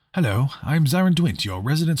Hello, I'm Zarin Dwint, your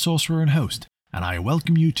resident sorcerer and host, and I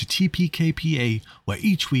welcome you to TPKPA, where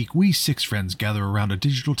each week we 6 friends gather around a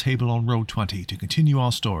digital table on Roll20 to continue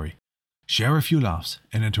our story, share a few laughs,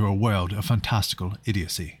 and enter a world of fantastical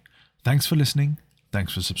idiocy. Thanks for listening,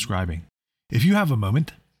 thanks for subscribing. If you have a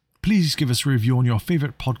moment, please give us a review on your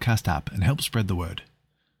favourite podcast app and help spread the word.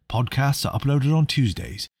 Podcasts are uploaded on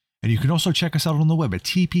Tuesdays, and you can also check us out on the web at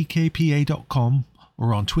tpkpa.com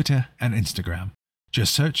or on Twitter and Instagram.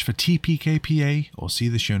 Just search for TPKPA or see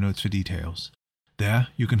the show notes for details. There,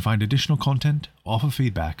 you can find additional content, offer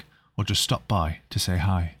feedback, or just stop by to say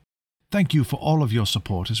hi. Thank you for all of your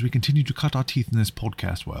support as we continue to cut our teeth in this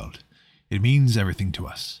podcast world. It means everything to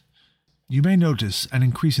us. You may notice an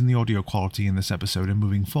increase in the audio quality in this episode and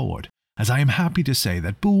moving forward, as I am happy to say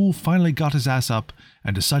that Bool finally got his ass up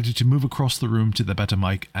and decided to move across the room to the better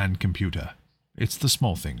mic and computer. It's the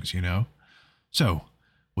small things, you know. So,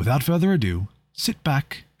 without further ado, sit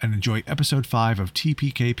back and enjoy episode 5 of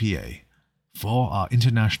TPKPA for our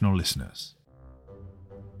international listeners.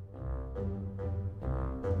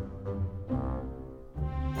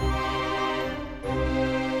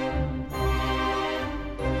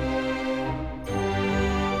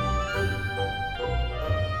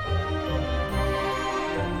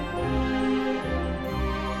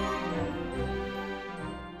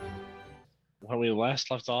 When we last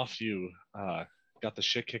left off, you got the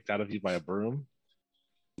shit kicked out of you by a broom.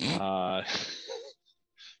 You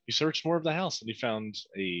searched more of the house and you found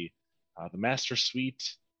the master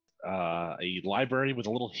suite, a library with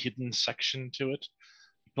a little hidden section to it.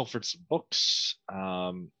 You pilfered some books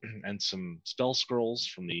and some spell scrolls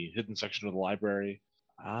from the hidden section of the library.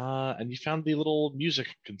 And you found the little music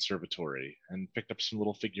conservatory and picked up some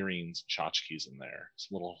little figurines, tchotchkes in there,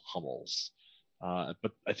 some little Hummels.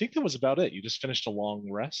 But I think that was about it. You just finished a long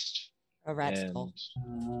rest. A rat skull.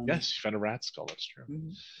 Yes, you found a rat skull. That's true.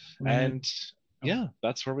 Mm-hmm. And yeah,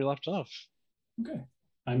 that's where we left off. Okay.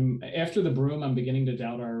 I'm after the broom. I'm beginning to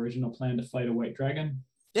doubt our original plan to fight a white dragon.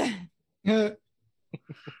 No,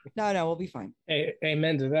 we'll be fine. Hey,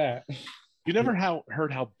 amen to that. You never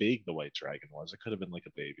heard how big the white dragon was. It could have been like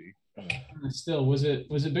a baby. Still, was it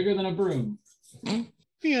bigger than a broom?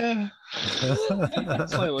 Yeah,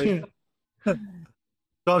 slightly.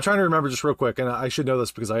 So I'm trying to remember just real quick, and I should know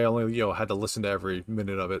this because I only had to listen to every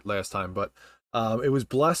minute of it last time. But it was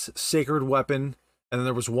Bless, Sacred Weapon, and then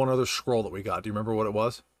there was one other scroll that we got. Do you remember what it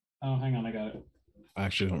was? Oh, hang on, I got it. I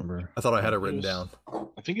actually don't remember. I thought I had it written down.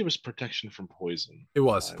 I think it was protection from poison. It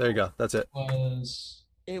was. There you go. That's it.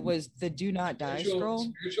 It was the Do Not Die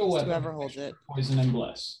scroll. Spiritual weapon. Whoever holds it. Poison and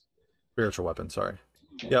bless. Spiritual weapon. Sorry.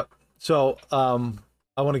 Yeah. Yep. So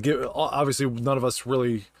I want to give. Obviously, none of us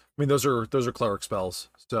really. I mean, those are cleric spells.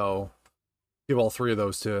 So give all 3 of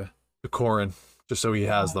those to Corin, just so he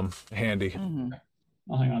has them handy. Mm-hmm.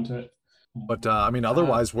 I'll hang on to it. But I mean,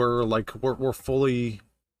 otherwise we're fully.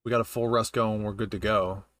 We got a full rest going. We're good to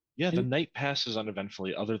go. Yeah, the night passes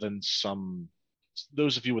uneventfully. Other than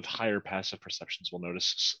those of you with higher passive perceptions will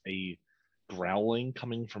notice a growling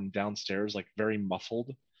coming from downstairs, like very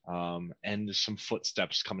muffled, and some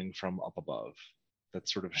footsteps coming from up above that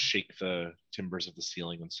sort of shake the timbers of the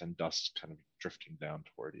ceiling and send dust kind of drifting down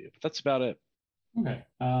toward you. But that's about it. Okay.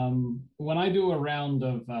 When I do a round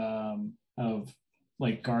of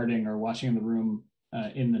like guarding or watching in the room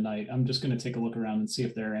in the night, I'm just going to take a look around and see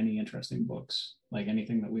if there are any interesting books, like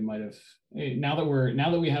anything that we might have. Now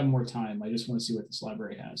that we have more time, I just want to see what this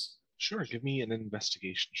library has. Sure. Give me an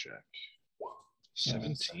investigation check.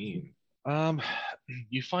 17.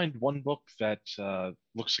 You find one book that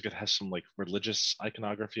looks like it has some like religious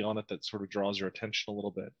iconography on it that sort of draws your attention a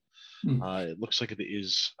little bit. It looks like it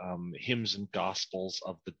is hymns and gospels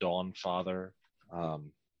of the Dawn Father.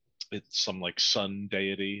 It's some like sun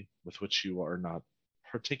deity with which you are not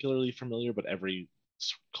particularly familiar, but every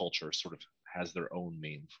culture sort of has their own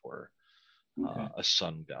name for a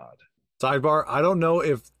sun god. Sidebar: I don't know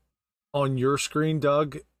if on your screen,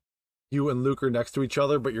 Doug, you and Luke are next to each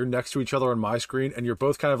other, but you're next to each other on my screen, and you're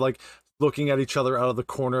both kind of like looking at each other out of the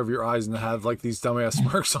corner of your eyes and have like these dumbass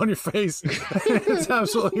smirks on your face. It's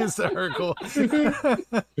absolutely hysterical.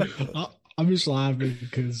 I'm just laughing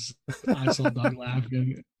because I saw Doug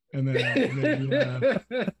laughing, and then you laugh.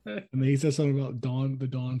 And then he said something about the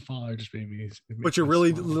Dawn Father just made me. But you're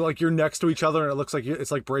really like you're next to each other, and it looks like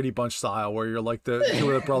it's like Brady Bunch style, where you're like the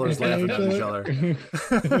 2 of the brothers laughing at each other.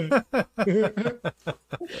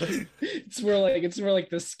 It's more like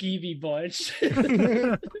the skeevy bunch,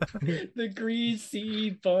 the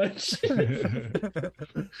greasy bunch.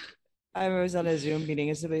 I was on a Zoom meeting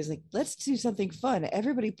and somebody's like, let's do something fun.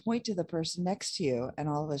 Everybody point to the person next to you. And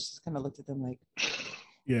all of us just kind of looked at them like,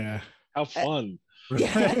 yeah. How fun.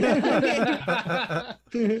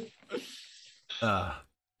 All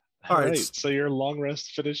All right. right. So your long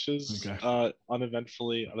rest finishes Okay.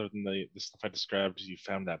 uneventfully, other than the stuff I described. You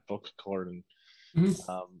found that book, Corden. Mhm.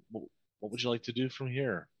 What would you like to do from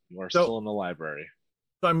here? You are So- still in the library.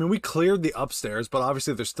 So, I mean, we cleared the upstairs, but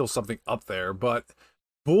obviously there's still something up there. But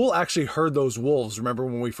Bull actually heard those wolves. Remember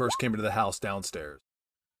when we first came into the house downstairs?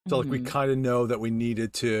 So, like, we Mhm. kind of know that we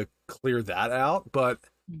needed to clear that out. But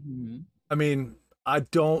Mhm. I mean, I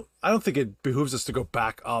don't think it behooves us to go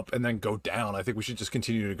back up and then go down. I think we should just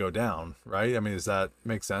continue to go down, right? I mean, does that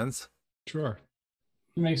make sense? Sure.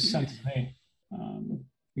 It makes sense to me.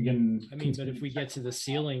 We can. I mean, but if we get to the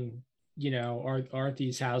ceiling, aren't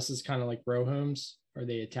these houses kind of like row homes? Are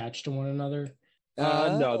they attached to one another?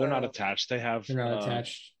 No, they're not Oh. attached. They have. They're not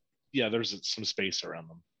attached. Yeah, there's some space around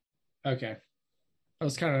them. Okay. I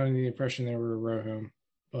was kind of under the impression they were a row home,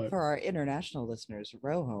 but For our international listeners,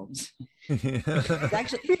 row homes. Yeah. It's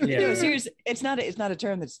actually, Yeah. serious. It's not a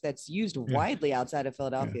term that's used widely outside of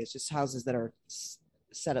Philadelphia. Yeah. It's just houses that are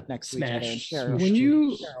set up next to each other and Smashed. share. When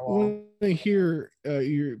you share a wall. when they hear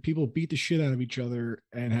your people beat the shit out of each other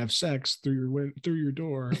and have sex through your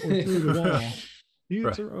door or through the wall,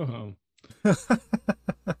 it's a row home.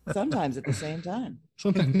 Sometimes at the same time.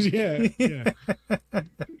 Sometimes, yeah.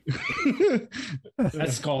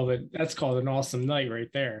 that's called an awesome night right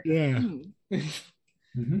there. Yeah. Hmm.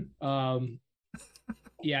 Mhm.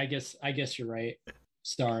 Yeah, I guess you're right.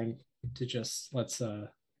 Starring to just let's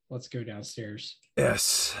go downstairs.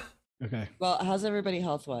 Yes. Okay. Well, how's everybody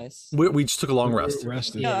health wise? We just took a long rest.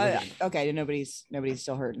 Rested. No, okay. Nobody's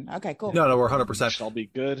still hurting. Okay, cool. No, we're 100%. Shall be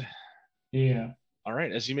good. Yeah. All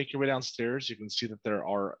right. As you make your way downstairs, you can see that there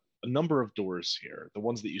are a number of doors here. The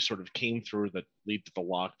ones that you sort of came through that lead to the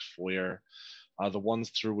locked foyer, the ones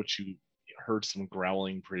through which you heard some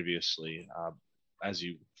growling previously as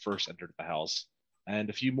you first entered the house, and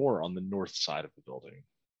a few more on the north side of the building.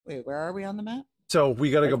 Wait, where are we on the map? So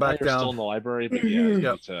we got to go Right now back you're still in down. the library, but yeah, you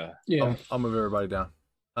Yep. need to- Yeah. I'll move everybody down.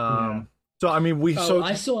 Yeah. So I mean,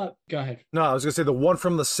 I still have. Go ahead. No, I was gonna say the one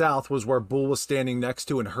from the south was where Bull was standing next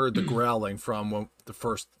to and heard the growling from when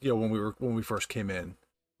we first came in.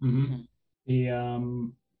 Mhm.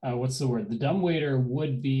 The what's the word? The dumbwaiter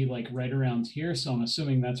would be like right around here, so I'm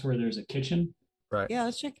assuming that's where there's a kitchen. Yeah,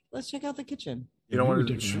 let's check out the kitchen. You don't we want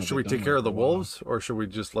were to? taking out Should the we take care of the dumb one for a while. wolves, or should we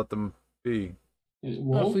just let them be?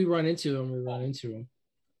 Well, if we run into them, we run into them.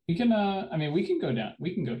 We can. I mean, we can go down.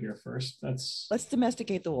 We can go here first. That's Let's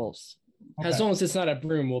domesticate the wolves. As okay. long as it's not a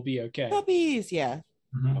broom, we'll be okay. Puppies, yeah.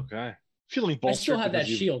 Mhm. Okay. Feeling I bolstered. still have that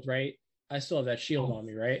because you- shield, right? I still have that shield on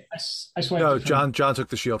me, right? I swiped No, it from- John took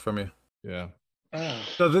the shield from you. Yeah. Ah.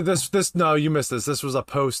 So no, you missed this. This was a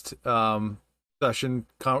post session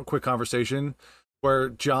quick conversation where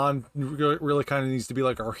John really kind of needs to be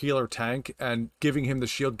like our healer tank, and giving him the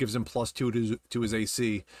shield gives him +2 to his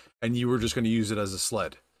AC, and you were just going to use it as a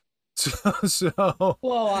sled. So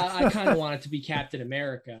Well, I kind of want it to be Captain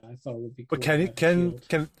America. I thought it would be cool. but to have a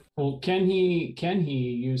shield. Well, can he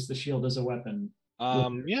use the shield as a weapon?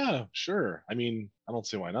 Yeah, sure. I mean, I don't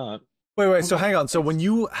see why not. wait. So hang on. So when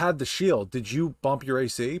you had the shield, did you bump your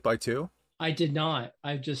AC by 2? I did not.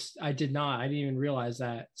 I did not. I didn't even realize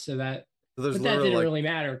that. So that, So there's but that literally didn't like really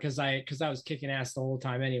matter because I was kicking ass the whole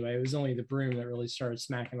time anyway. It was only the broom that really started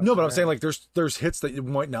smacking. us no, but I'm around. saying like there's hits that you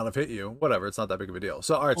might not have hit you. Whatever, it's not that big of a deal.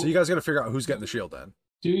 So all right, so you guys got to figure out who's getting the shield then.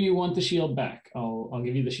 Do you want the shield back? I'll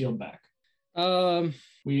give you the shield back. I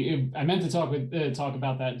meant to talk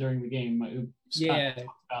about that during the game. Scott Yeah. talked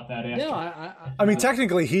about that after. No, I mean,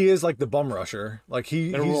 technically, he is like the bum rusher. Like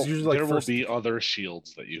he's usually like there first. will be other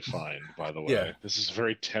shields that you find, by the way. Yeah. This is a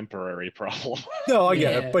very temporary problem. No, I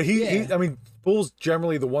get Yeah, it, but he, yeah. I mean, Bull's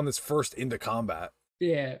generally the one that's first into combat.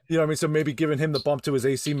 yeah, You know what I mean? So maybe giving him the bump to his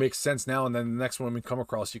AC makes sense now, and then the next one we come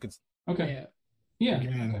across, you can. Okay. yeah. Yeah.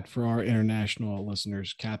 Again, for our international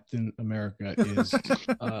listeners, Captain America is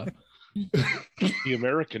The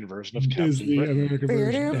American version of is Captain the Britain. American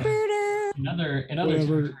version. Yeah. Another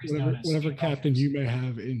Whatever captain you may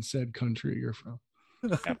have in said country you're from.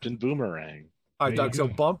 Captain Boomerang. All right, There you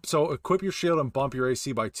Doug. go. So equip your shield and bump your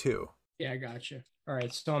AC by 2. Yeah, I got you. All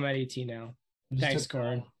right, so I'm at 18 now. Thanks,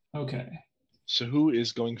 Karin. Okay. So who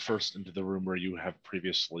is going first into the room where you have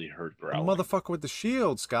previously heard The growling? motherfucker with the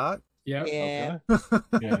shield, Scott. Yep. Yeah.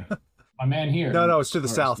 Yeah. My man here. No, it's to the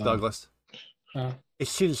Sorry, south, Scott. Douglas. Oh.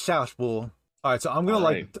 It's to the south, Bull. All right, so I'm gonna All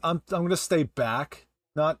like I'm gonna stay back,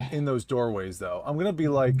 not in those doorways though. I'm gonna be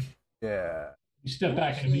like, yeah, You step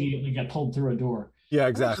back and immediately get pulled through a door. yeah, I'm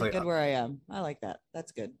actually exactly. good where I am. I like that.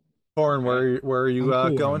 That's good. Corin, where are you I'm cool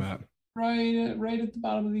where going? I'm at. right at the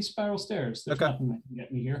bottom of these spiral stairs. There's Okay. nothing that can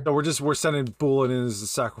get me here. So we're sending Bull in as a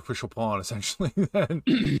sacrificial pawn, essentially. Then.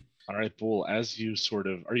 All right, Bull, as you sort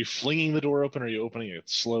of, are you flinging the door open or are you opening it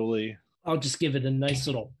slowly? I'll just give it a nice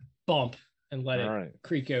little bump and let it All right.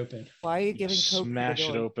 creak open. Why are you giving Coke Smash to it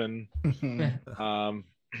the door? open.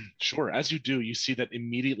 Sure. As you do, you see that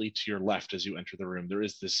immediately to your left as you enter the room, there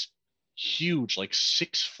is this huge, like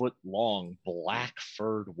 6-foot long, black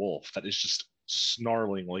furred wolf that is just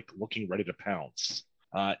snarling, like looking ready to pounce.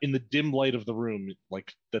 In the dim light of the room,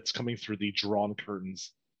 like that's coming through the drawn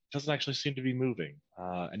curtains, it doesn't actually seem to be moving.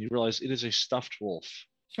 And you realize it is a stuffed wolf.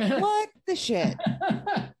 What the shit?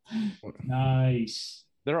 Nice.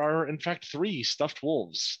 There are, in fact, 3 stuffed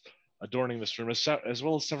wolves adorning this room, as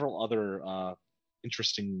well as several other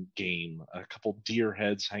interesting game. A couple deer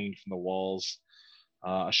heads hanging from the walls,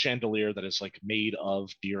 a chandelier that is like made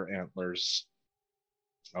of deer antlers,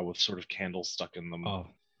 with sort of candles stuck in them. Oh,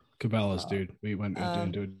 Cabela's, dude. We went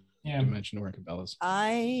into a Yeah. dimension to where Cabela's.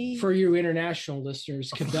 For you international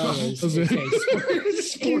listeners, Cabela's Was is it? a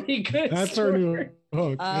sporting goods That's our new store.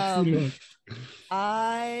 hook. That's the new hook.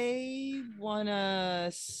 I wanna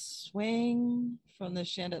swing from the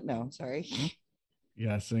chandelier. No, sorry.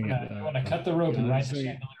 Yeah, sing You it. want to cut the rope and ride the sing it.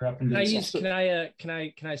 chandelier up and Can I down. use?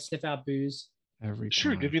 Can I sniff out booze? Every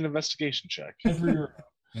Sure, time. give you an investigation check.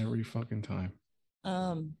 Every fucking time.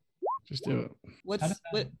 Um, Just do it. what's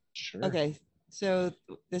what? Sure. Okay, so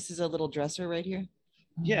this is a little dresser right here.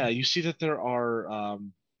 Yeah, you see that there are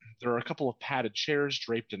a couple of padded chairs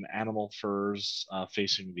draped in animal furs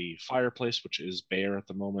facing the fireplace, which is bare at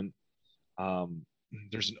the moment.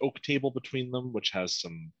 There's an oak table between them, which has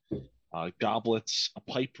some goblets, a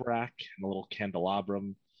pipe rack, and a little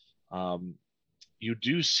candelabrum. You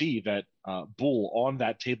do see that Bull on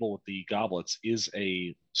that table with the goblets is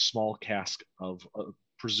a small cask of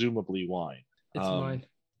presumably wine. It's mine.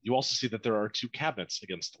 You also see that there are 2 cabinets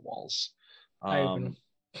against the walls. I open them.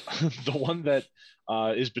 The one that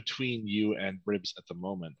is between you and Ribs at the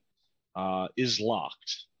moment is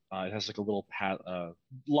locked. It has like a little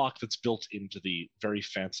lock that's built into the very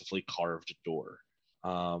fancifully carved door.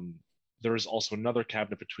 There is also another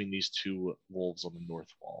cabinet between these 2 wolves on the north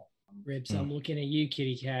wall. Ribs, I'm looking at you,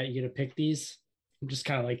 kitty cat. You gonna pick these? I'm just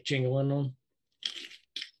kind of like jingling them.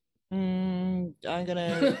 I'm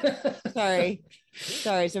gonna. Sorry,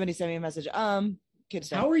 somebody sent me a message. Kid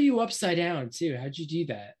stuff. How are you upside down too? How'd you do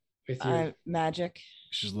that with your? Magic.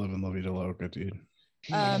 She's living La Vida Loca, dude.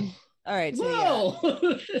 All right. So yeah, Whoa!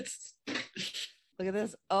 look at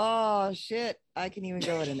this. Oh shit! I can even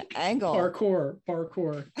go at an angle. Parkour.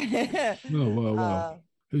 Whoa.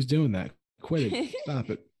 Who's doing that? Quit it. Stop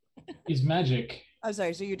it. He's magic. I'm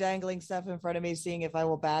sorry. So you're dangling stuff in front of me, seeing if I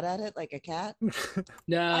will bat at it like a cat?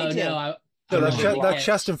 No, I do. no. So I that, want che- you to that get-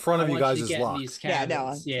 chest in front of I you want guys to is get in locked. these Yeah, no.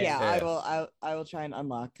 cabinets. Yeah. I will try and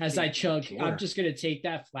unlock. As the- I chug, Sure. I'm just gonna take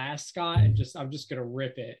that flask, Scott, and I'm just gonna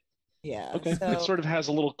rip it. Yeah. Okay. So, It sort of has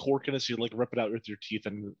a little cork in it, so you like rip it out with your teeth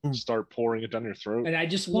and start pouring it down your throat. And I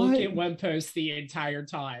just look What? at one post the entire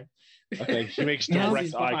time. Okay, he makes As direct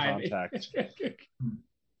he's eye behind me. contact.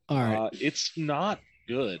 All right. It's not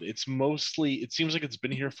good. It's mostly, it seems like it's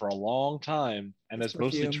been here for a long time and It's has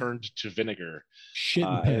mostly perfume. turned to vinegar. Shit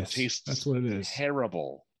and And it piss. tastes That's what it is.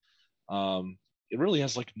 terrible. It really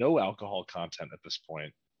has like no alcohol content at this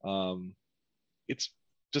point. It's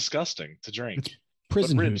disgusting to drink. It's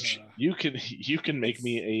prison But Ribs, hooch. you can make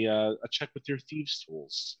me a check with your thieves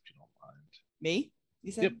tools if you don't mind. me?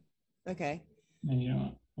 You said? Yep. Okay. And you know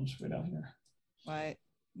what? I'll just wait out here. Why?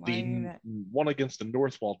 Why The are you not? one against the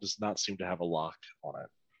north wall does not seem to have a lock on it.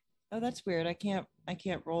 Oh, that's weird. I can't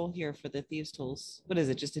roll here for the thieves tools. What is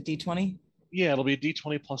it? Just a D20? Yeah, it'll be a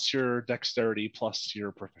d20 plus your dexterity plus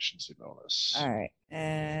your proficiency bonus. All right.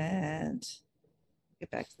 And get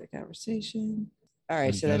back to the conversation. All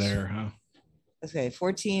right. So Dead that's air, huh? okay.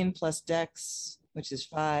 14 plus dex, which is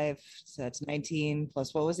 5. So that's 19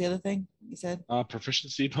 plus what was the other thing you said?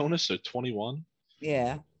 Proficiency bonus, so 21.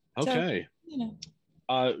 Yeah. So, Okay. you know.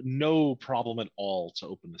 No problem at all to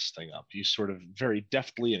open this thing up. You sort of very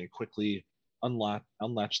deftly and quickly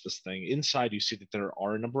unlatch this thing. Inside, you see that there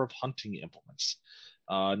are a number of hunting implements,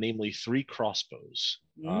 namely 3 crossbows.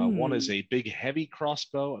 One is a big, heavy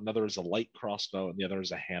crossbow, another is a light crossbow, and the other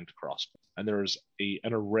is a hand crossbow. And there is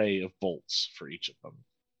an array of bolts for each of them.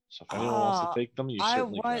 So if anyone wants to take them, you I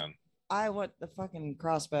certainly want- can. I want the fucking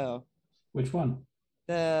crossbow. Which one?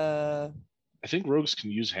 The I think rogues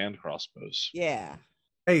can use hand crossbows. yeah.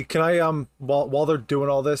 Hey, can I while they're doing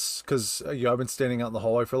all this, because I've been standing out in the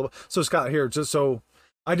hallway for a little. So Scott, here, just so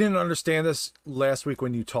I didn't understand this last week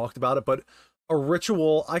when you talked about it, but a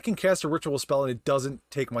ritual. I can cast a ritual spell and it doesn't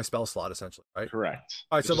take my spell slot, essentially, right? Correct.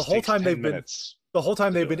 All right. It So the just whole takes time 10 they've been minutes.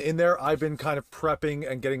 in there, I've been kind of prepping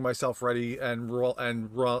and getting myself ready and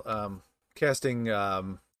casting.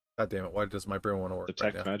 God damn it! Why does my brain want to work?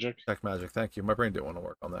 Detect right now? magic. Detect magic. Thank you. My brain didn't want to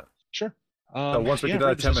work on that. Sure. Once we get to that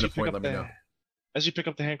Rebus, as 10-minute you point, pick let up me know. As you pick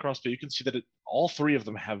up the hand crossbow, you can see that all three of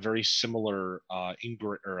them have very similar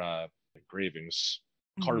engravings,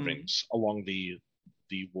 carvings along the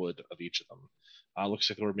wood of each of them. Looks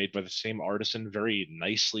like they were made by the same artisan, very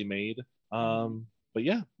nicely made. But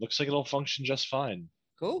yeah, looks like it'll function just fine.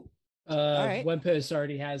 Cool. right. Wempos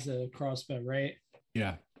already has a crossbow, right?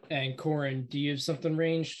 Yeah. And Corin, do you have something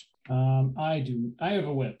ranged? I do. I have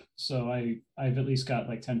a whip, so I've at least got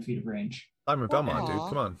like 10 feet of range. I'm in Belmont, dude. Aw.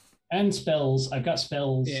 Come on. And spells. I've got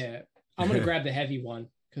spells. Yeah. I'm gonna grab the heavy one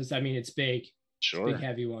because I mean it's big. Sure. Big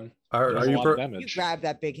heavy one. Are There's a you lot of You damage. grab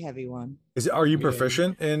that big heavy one. are you Yeah.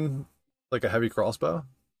 proficient in like a heavy crossbow?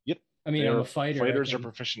 I mean, I'm a fighter. Fighters I are can-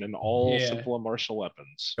 proficient in all Yeah. simple and martial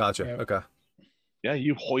weapons. Gotcha. Yeah. Okay. Yeah,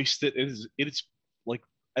 you hoist it. It's like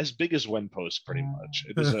as big as Wenpost, pretty much.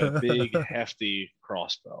 It is a big, hefty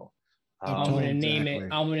crossbow. I'm Oh, gonna name it.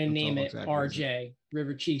 exactly. I'm gonna That's name all it exactly RJ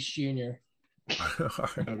River Cheeks Jr.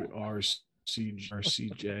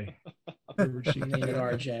 RCJ. Name it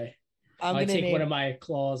RJ. I'm I gonna take name. one of my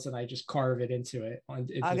claws and I just carve it into it. I'm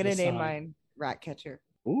gonna name mine Rat Catcher.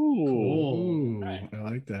 Ooh. Ooh, Right. I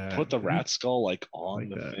like that. Put the rat skull like on Like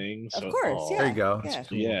the that. thing. Of So, course, oh, yeah. There you go. Yeah.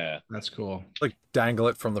 Cool. Yeah. That's cool. Like dangle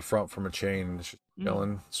it from the front from a chain. It's just Mm.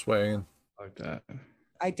 chilling, swaying. I like that.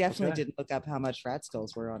 I definitely Okay. didn't look up how much rat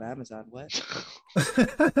skulls were on Amazon. What?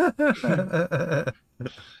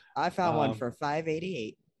 I found one Um, for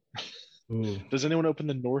 $5.88. Ooh. Does anyone open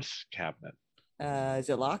the north cabinet? Is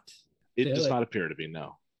it locked? It Do does it. not appear to be,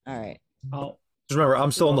 no. All right. I'll, Just remember,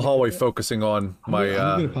 I'm still in the hallway focusing on I'm my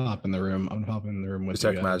gonna pop in the room. I'm gonna pop in the room with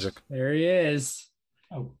detect you guys. magic. there he is.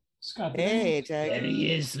 Oh, Scott. Hey, There Jack.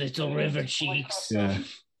 he is, little River Cheeks. Yeah.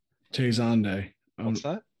 Tezande. What's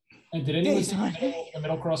that? And did anyone Hey, take son. the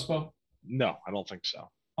middle crossbow? No, I don't think so.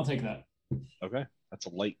 I'll take that. Okay. That's a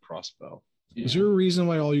light crossbow. Is there a reason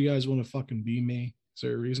why all you guys want to fucking be me? Is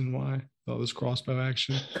there a reason why? All this crossbow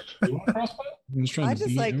action? You want a crossbow? I'm just trying I to just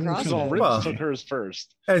beat like everyone's crossbows. trying to Rips Well- took hers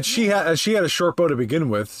first. And she had a short bow to begin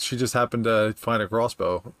with. She just happened to find a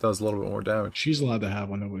crossbow. Does a little bit more damage. She's allowed to have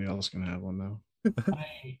one. Nobody else can have one though.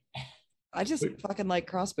 I just fucking like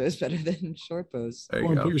crossbows better than short bows. There Come you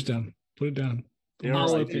on, go. put yours down. Put it down. You're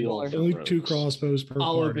I'll right, open the it. old Only roads. 2 crossbows per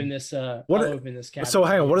I'll party. open this. What- I'll open this cabinet. So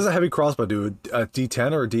hang on, what does a heavy crossbow do? A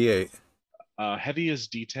D10 or a D8? Heavy is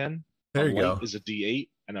D10. There a you light go. is a D8,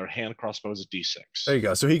 and our hand crossbow is a D6. There you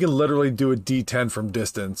go. So he can literally do a D10 from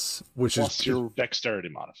distance, which Plus is your dexterity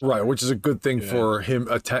modifier. right, which is a good thing Yeah. for him.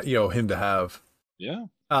 Him to have. Yeah.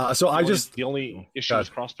 So I just The only issue God.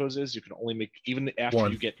 with crossbows is you can only make, even after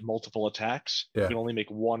One. you get multiple attacks, Yeah. you can only make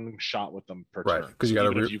one shot with them per Right, turn. 'cause you So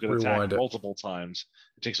gotta even if you can attack rewind it. multiple times,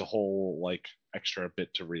 it takes a whole like extra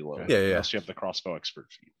bit to reload. Yeah, yeah. Unless you have the crossbow expert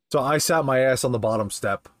feat. so I sat my ass on the bottom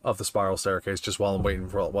step of the spiral staircase just while I'm waiting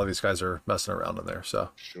for while these guys are messing around in there.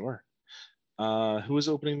 So Sure. Who is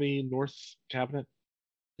opening the north cabinet?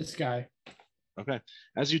 This guy. Okay.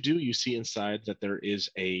 As you do, you see inside that there is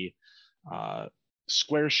a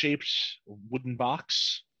square-shaped wooden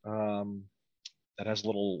box that has a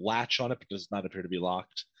little latch on it, but does not appear to be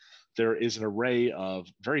locked. There is an array of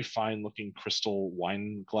very fine-looking crystal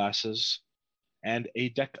wine glasses and a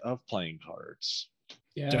deck of playing cards.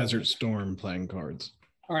 Yeah. Desert Storm playing cards.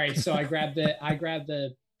 All right, so I grab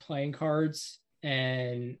the playing cards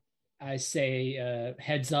and I say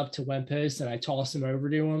heads up to Wempos and I toss them over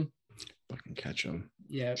to him. Fucking catch them.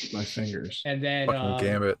 Yeah. My fingers. And then fucking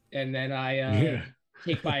gambit. and then I Yeah.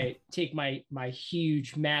 take my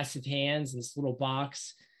huge massive hands in this little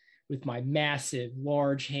box with my massive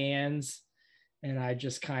large hands and I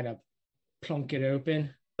just kind of plunk it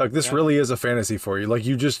open. Like this Yeah. really is a fantasy for you. Like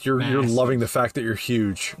you're Massive. loving the fact that you're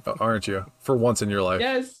huge, aren't you? For once in your life.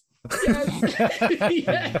 Yes. Yes.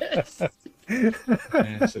 yes.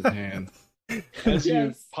 Massive hand. As you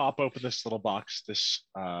Yes. pop open this little box, this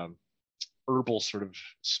herbal sort of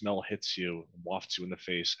smell hits you, wafts you in the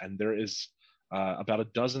face, and there is about a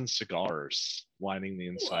dozen cigars lining the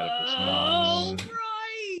inside of this box.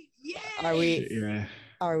 Right. Yeah. Yeah.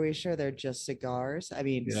 Are we sure they're just cigars? I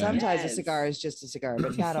mean, Yeah. sometimes a Yes. cigar is just a cigar,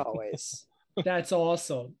 but not always. That's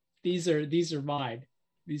awesome. These are mine.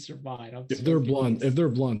 These are mine. I'm If they're smoking blunt, these. if they're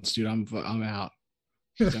blunts, dude, I'm out.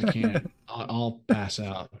 'Cause I can't. I'll pass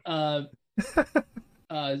out.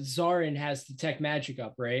 Zarin has detect magic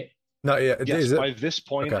up, right? Not yet. Yes, Is it? by this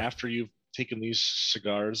point, Okay. after you've taken these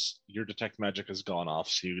cigars, your detect magic has gone off,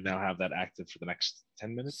 so you now have that active for the next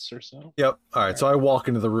 10 minutes or so. Yep. All right. So I walk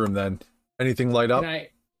into the room then. Anything light up?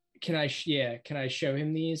 Can I show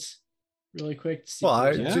him these really quick? To see Well,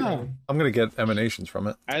 if there's anything? I'm gonna get emanations from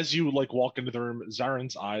it. As you like walk into the room,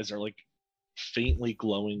 Zaren's eyes are like faintly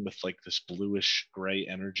glowing with like this bluish gray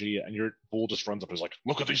energy, and your bull just runs up and is like,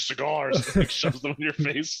 "Look at these cigars!" and like, shoves them in your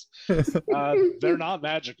face. They're not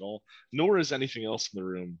magical, nor is anything else in the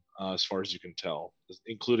room, as far as you can tell,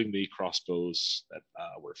 including the crossbows that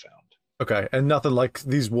were found. Okay, and nothing like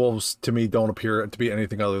these wolves to me don't appear to be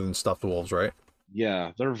anything other than stuffed wolves, right?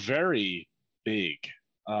 Yeah, they're very big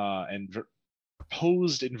and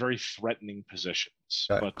posed in very threatening positions,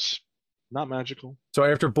 Okay. but not magical. So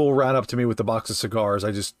after Bull ran up to me with the box of cigars,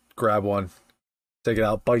 I just grab one, take it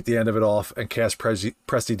out, bite the end of it off, and cast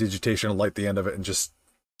prestidigitation and light the end of it and just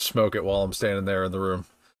smoke it while I'm standing there in the room.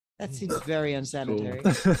 That seems very unsanitary.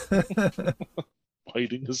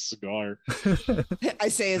 Biting a cigar. I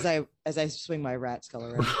say as I swing my rat skull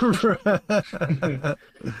around.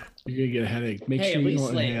 You're gonna get a headache. Make Hey, sure at you least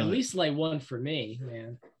don't lay inhale it. one for me,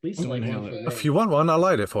 man. At least Don't lay inhale one for it. me. If you want one, I'll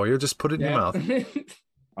light it for you. Just put it in your mouth.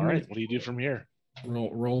 All right, what do you do from here?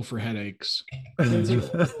 Roll for headaches. There's a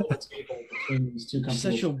little table between these two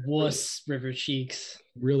Such a companies. wuss, River Cheeks.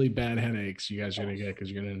 Really bad headaches you guys are gonna get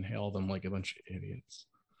because you're gonna inhale them like a bunch of idiots.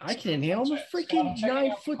 I can inhale. I'm a freaking Check it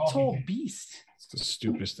out. 9-foot tall beast. It's the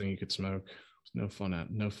stupidest thing you could smoke. There's no fun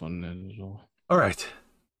in it at all. All right.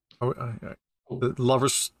 The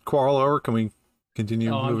lovers quarrel over. Can we continue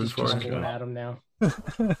Oh, I'm moving just forward? going at him now.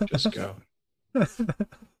 Just go. All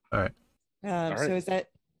right. right. So is that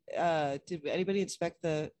did anybody inspect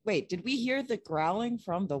the wait, did we hear the growling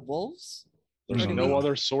from the wolves? There's Or do no we-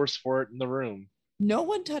 other source for it in the room. No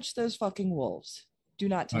one touched those fucking wolves. Do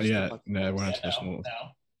not Oh touch the yeah, fucking no, wolves. we're not touching wolves.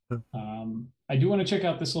 No. I do want to check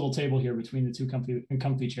out this little table here between the two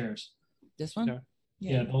comfy chairs. This one? Okay.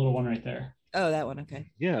 Yeah, the little one right there. Oh, that one. Okay.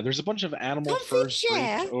 Yeah, there's a bunch of animal Comfy fur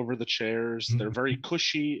chair. draped over the chairs. They're very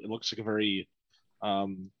cushy. It looks like a very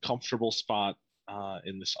comfortable spot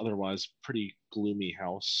in this otherwise pretty gloomy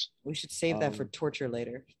house. We should save that for Um, torture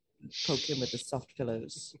later. Poke him with the soft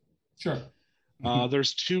pillows. Sure.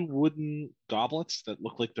 There's two wooden goblets that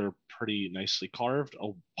look like they're pretty nicely carved. A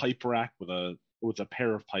pipe rack with a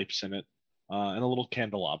pair of pipes in it, and a little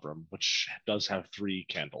candelabrum, which does have 3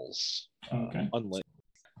 candles Okay. unlit.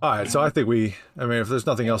 All right. So I think if there's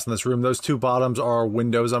nothing else in this room, those two bottoms are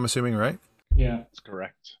windows, I'm assuming, right? Yeah. That's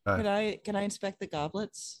correct. Can I inspect the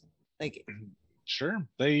goblets? Like Sure.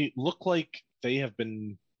 They look like they have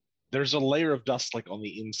been. There's a layer of dust like on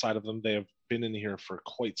the inside of them. They have been in here for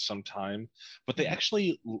quite some time, but they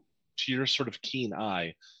actually, to your sort of keen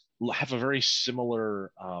eye, have a very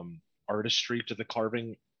similar artistry to the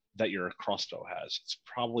carving that your crossbow has. It's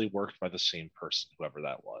probably worked by the same person, whoever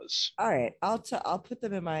that was. all right, I'll put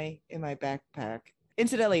them in my backpack.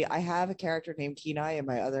 Incidentally, I have a character named Kenai in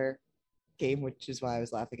my other game, which is why I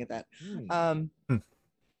was laughing at that.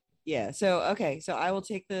 Yeah, so okay, so I will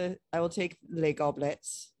take les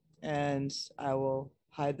goblets and I will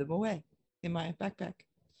hide them away in my backpack.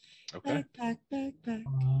 Okay. Backpack.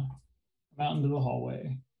 Out into the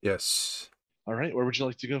hallway. Yes. All right. Where would you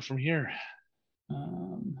like to go from here?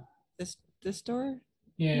 This door?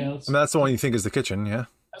 Yeah, let's, And that's the one you think is the kitchen, yeah?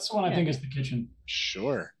 that's the one I think is the kitchen.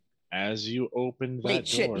 Sure. As you open that Wait,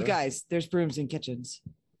 shit, door, you guys, there's brooms in kitchens.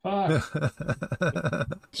 Fuck.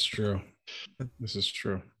 It's true. This is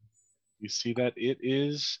true. you see that it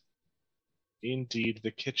is indeed the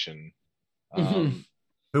kitchen.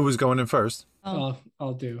 Who was going in first Oh,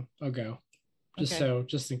 I'll go. Okay.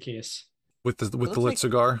 Just in case. with the looks lit like-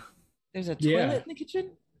 cigar? there's a Yeah. toilet in the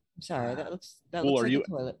kitchen? I'm sorry, that looks Well, like are you- a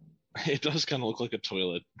toilet. It does kind of look like a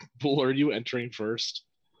toilet. Bull, are you entering first?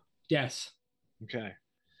 Yes. Okay.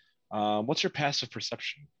 What's your passive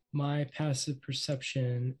perception? My passive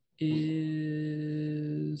perception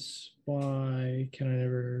is why can I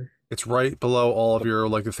never It's right below all of your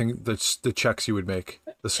the checks you would make,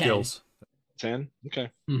 the skills. 10? Okay.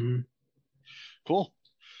 Mhm. Cool.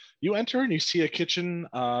 You enter and you see a kitchen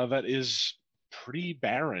that is pretty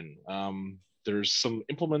barren. There's some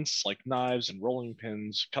implements like knives and rolling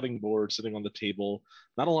pins, cutting boards sitting on the table.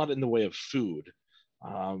 Not a lot in the way of food.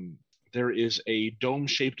 There is a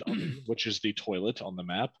dome-shaped oven, which is the toilet on the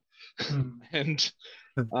map, and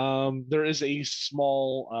there is a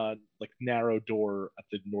small, narrow door at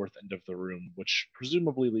the north end of the room, which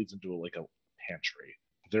presumably leads into a pantry.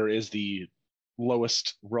 There is the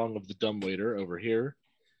lowest rung of the dumbwaiter over here,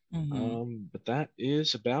 but that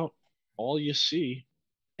is about all you see.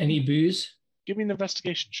 Any booze? Give me an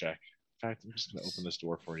investigation check. fact, I'm just going to open this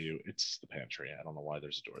door for you. It's the pantry. I don't know why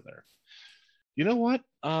there's a door there. You know what?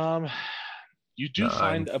 You do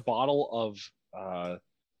find a bottle of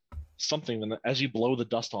something, and as you blow the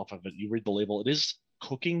dust off of it, you read the label. It is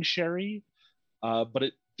cooking sherry, but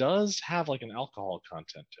it does have like an alcohol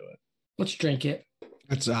content to it. Let's drink it.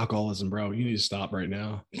 That's alcoholism, bro. You need to stop right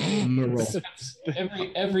now. I'm gonna roll.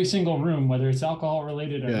 Every single room, whether it's alcohol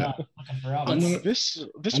related or not, looking for alcohol. This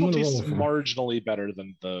one tastes marginally better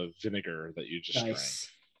than the vinegar that you just drank.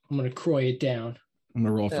 I'm gonna croy it down. I'm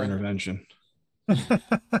gonna roll for intervention. We'll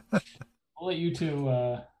let you two.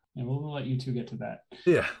 We'll let you two get to that.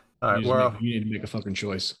 Yeah. All right. Well, you need to make a fucking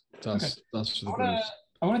choice. That's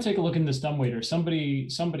I want to take a look in this dumbwaiter.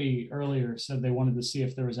 Somebody earlier said they wanted to see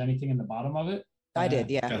if there was anything in the bottom of it. I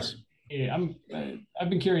did, yeah. Yes. Yeah, I've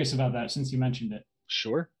been curious about that since you mentioned it.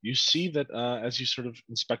 Sure. You see that as you sort of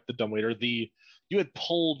inspect the dumbwaiter, you had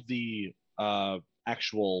pulled the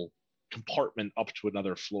actual compartment up to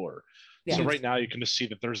another floor. Yeah. So right now you can just see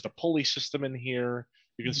that there's the pulley system in here.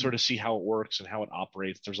 You can sort of see how it works and how it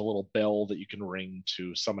operates. There's a little bell that you can ring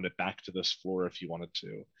to summon it back to this floor if you wanted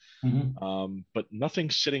to. But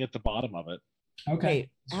nothing's sitting at the bottom of it. Okay. Wait,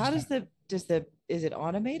 how is it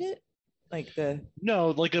automated?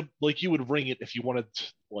 No, like you would ring it if you wanted to,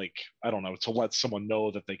 like, I don't know, to let someone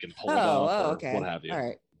know that they can pull it up or okay. what have you. All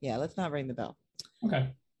right. Yeah, let's not ring the bell. Okay.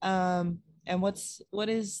 And what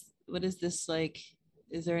is this like?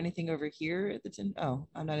 Is there anything over here that's in? Oh,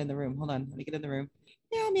 I'm not in the room. Hold on. Let me get in the room.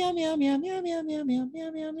 Meow meow meow meow meow meow meow meow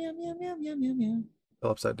meow meow meow meow meow meow meow meow.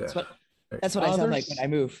 Upside down. That's what I sound like when I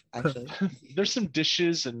move, actually. There's some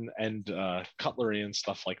dishes and cutlery and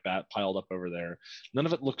stuff like that piled up over there. None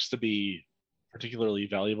of it looks to be particularly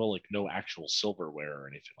valuable, like no actual silverware or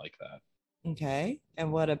anything like that. Okay.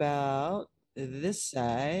 And what about this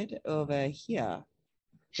side over here?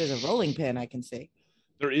 There's a rolling pin I can see.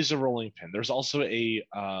 There is a rolling pin. There's also a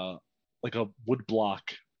wood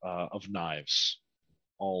block of knives,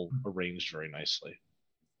 all arranged very nicely.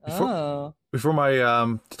 Before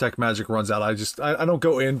my detect magic runs out, I don't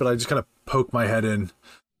go in, but I just kind of poke my head in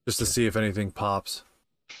just to see if anything pops.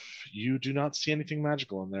 You do not see anything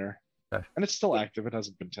magical in there. Okay. And it's still active. It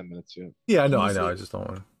hasn't been 10 minutes yet. Yeah, I know. I just don't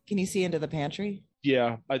want to. Can you see into the pantry?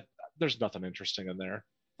 Yeah, there's nothing interesting in there.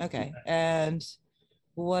 Okay. And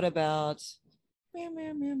what about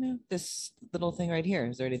this little thing right here?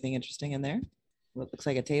 Is there anything interesting in there? What looks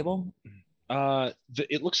like a table?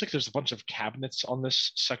 It looks like there's a bunch of cabinets on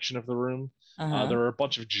this section of the room. There are a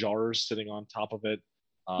bunch of jars sitting on top of it.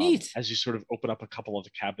 Neat. As you sort of open up a couple of the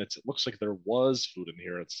cabinets, it looks like there was food in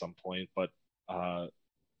here at some point, but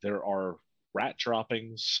there are rat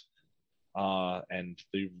droppings and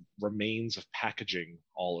the remains of packaging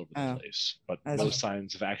all over the place, but no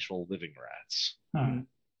signs of actual living rats.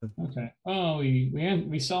 Okay. Oh,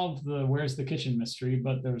 we solved the where's the kitchen mystery,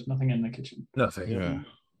 but there was nothing in the kitchen. Nothing. Yeah.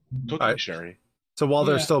 Cooking sherry. So while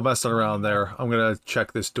they're still messing around there, I'm gonna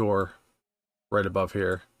check this door right above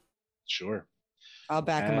here. Sure. I'll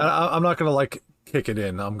back him up. I'm not gonna like kick it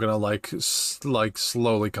in. I'm gonna like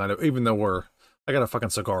slowly kind of, even though I got a fucking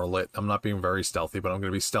cigar lit. I'm not being very stealthy, but I'm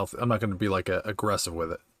gonna be stealthy. I'm not gonna be like aggressive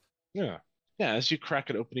with it. Yeah. Yeah. As you crack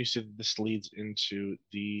it open, you see that this leads into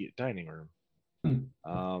the dining room.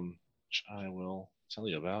 Which I will tell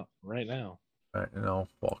you about right now. All right, and I'll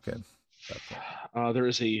walk in. There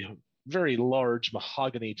is a very large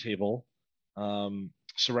mahogany table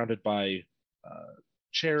surrounded by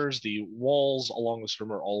chairs. The walls along this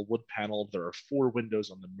room are all wood paneled. There are 4 windows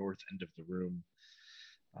on the north end of the room.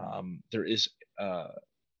 There is a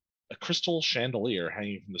crystal chandelier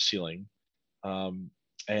hanging from the ceiling,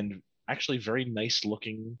 and actually very nice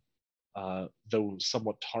looking, though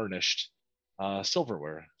somewhat tarnished,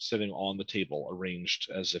 silverware sitting on the table,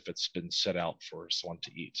 arranged as if it's been set out for someone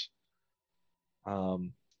to eat.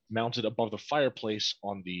 Mounted above the fireplace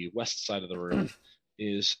on the west side of the room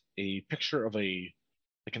is a picture of an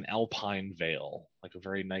alpine vale, like a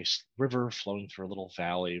very nice river flowing through a little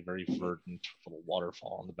valley, very verdant, little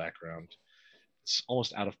waterfall in the background. It's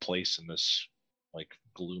almost out of place in this like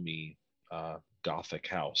gloomy gothic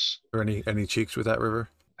house. Are any cheeks with that river?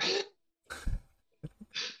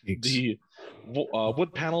 The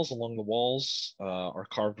wood panels along the walls are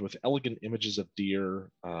carved with elegant images of deer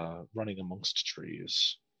running amongst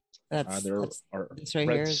trees. There are right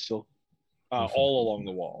red here. silk all along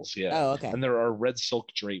the walls. Yeah. Oh, okay. And there are red silk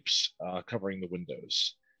drapes covering the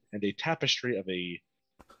windows, and a tapestry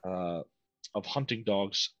of hunting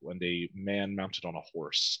dogs and a man mounted on a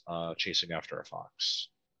horse chasing after a fox.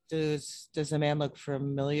 Does the man look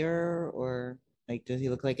familiar, or like does he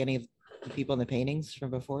look like any of the people in the paintings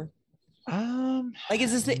from before? Like,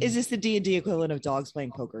 is this the D&D equivalent of dogs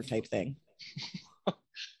playing poker type thing?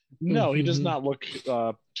 No, he does not look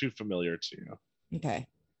too familiar to you. Okay.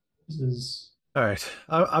 This is All right.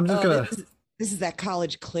 I'm just gonna. This is that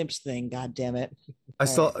college clinch thing. God damn it! I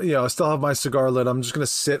still have my cigar lit. I'm just gonna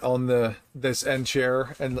sit on this end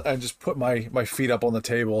chair and just put my feet up on the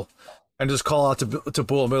table, and just call out to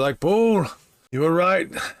Bull and be like, Bull, you were right.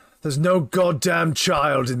 There's no goddamn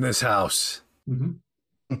child in this house. And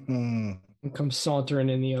come sauntering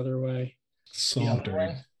in the other way.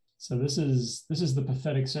 Sauntering. So this is the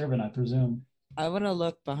pathetic servant, I presume. I want to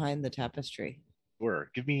look behind the tapestry. Sure.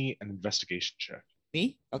 Give me an investigation check.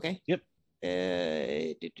 Me? Okay. Yep.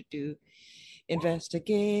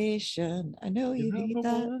 Investigation. I know you hate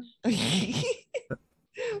that.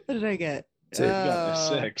 What did I get? You got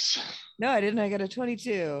a 6. No, I didn't. I got a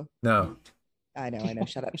 22. No. I know.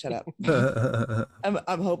 Shut up.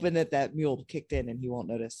 I'm hoping that mule kicked in and he won't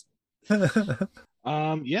notice.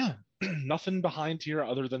 Yeah. Nothing behind here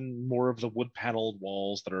other than more of the wood paneled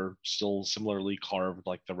walls that are still similarly carved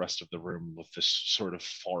like the rest of the room with this sort of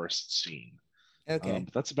forest scene. Okay.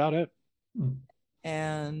 But that's about it.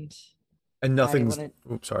 And nothing's.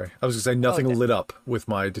 Oops, sorry. I was gonna say nothing no. lit up with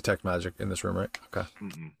my detect magic in this room, right? Okay.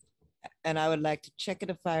 And I would like to check at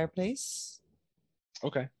a fireplace.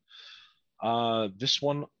 Okay. This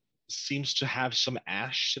one seems to have some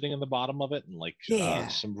ash sitting in the bottom of it and like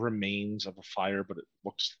some remains of a fire, but it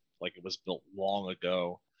looks like it was built long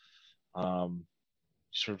ago.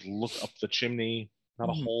 Sort of look up the chimney. Not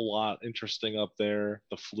a whole lot interesting up there.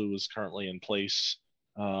 The flue is currently in place.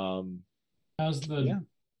 How's the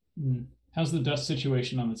dust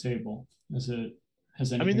situation on the table? There's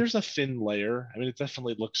a thin layer. I mean, it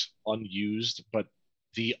definitely looks unused, but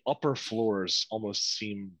the upper floors almost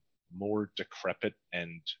seem more decrepit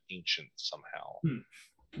and ancient somehow.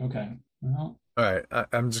 Okay. Well, all right.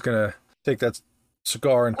 I'm just gonna take that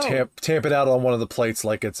cigar and tamp it out on one of the plates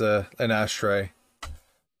like it's an ashtray, and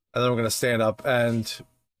then I'm gonna stand up, and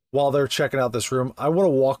while they're checking out this room, I want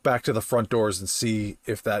to walk back to the front doors and see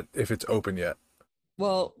if it's open yet.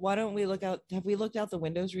 Well, why don't we look out? Have we looked out the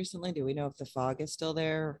windows recently? Do we know if the fog is still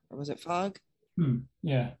there, or was it fog?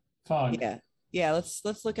 Yeah, fog. Yeah.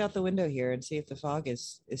 Let's look out the window here and see if the fog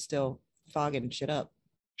is still fogging shit up.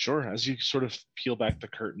 Sure. As you sort of peel back the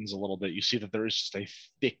curtains a little bit, you see that there is just a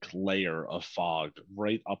thick layer of fog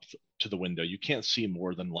right up to the window. You can't see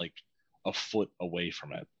more than like a foot away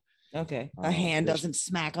from it. Okay. A hand doesn't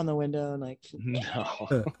smack on the window and like.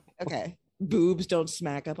 No. Okay. Boobs don't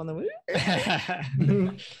smack up on the window.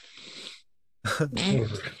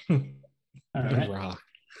 All right. Rock.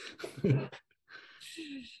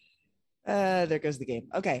 There goes the game.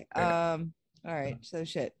 Okay. All right. So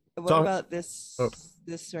shit. What about this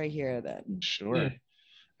right here then? Sure. Yeah.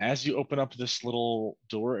 As you open up this little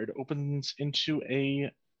door, it opens into a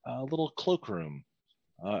little cloakroom,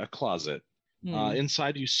 a closet.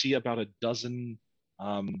 Inside, you see about a dozen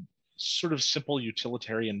sort of simple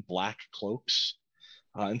utilitarian black cloaks.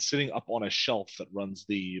 And sitting up on a shelf that runs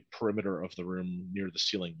the perimeter of the room near the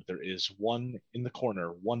ceiling, there is one in the corner,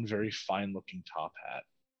 one very fine-looking top hat.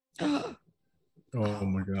 Oh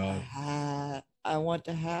my god. Hat. I want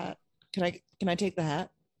the hat. Can I take the hat?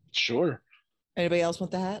 Sure. Anybody else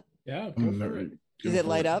want the hat? Yeah. Go for it. Does it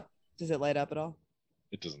light up? Does it light up at all?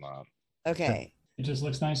 It does not. Okay. It just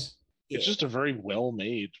looks nice. It's just a very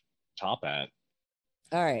well-made top hat.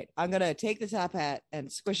 All right. I'm going to take the top hat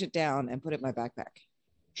and squish it down and put it in my backpack.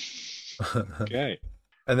 Okay.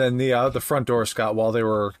 And then the front door, Scott, while they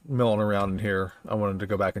were milling around in here, I wanted to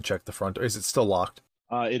go back and check the front door. Is it still locked?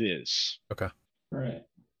 It is. Okay. Right.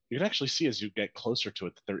 You can actually see as you get closer to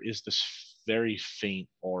it that there is this very faint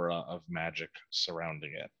aura of magic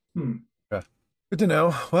surrounding it. Okay. Good to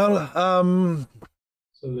know. Well,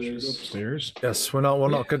 So there's Upstairs. yes, we're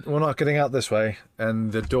not getting out this way,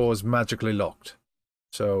 and the door is magically locked.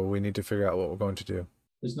 So we need to figure out what we're going to do.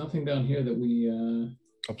 There's nothing down here that we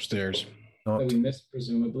Upstairs. missed.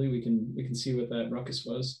 Presumably, we can see what that ruckus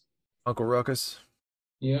was. Uncle Ruckus.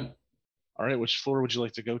 Yeah. All right, which floor would you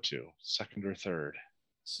like to go to? Second or third?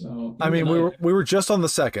 So I mean, we were just on the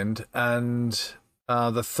second, and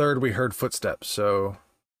the third we heard footsteps. So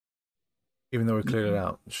even though we cleared it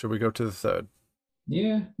out, should we go to the third?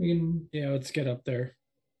 Yeah, we can. Yeah, let's get up there.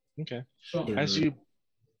 Okay. So, As you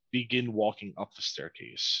begin walking up the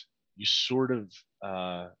staircase, you sort of,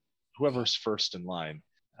 whoever's first in line,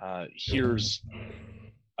 hears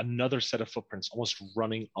another set of footprints almost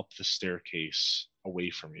running up the staircase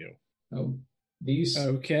away from you. these.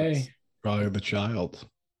 Okay. Probably the child.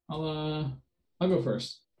 I'll go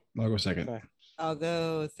first. I'll go second. Okay. I'll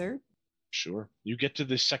go third. Sure. You get to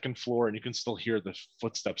the second floor and you can still hear the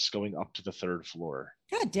footsteps going up to the third floor.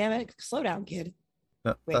 God damn it! Slow down, kid.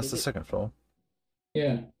 No, Wait, that's is the it- second floor.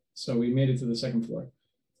 Yeah. So we made it to the second floor.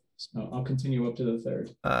 So I'll continue up to the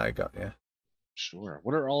third. I got you. Sure.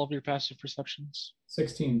 What are all of your passive perceptions?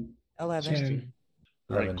 16. 11. 10.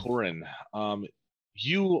 All right, 11. Corin.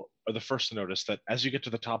 You are the first to notice that as you get to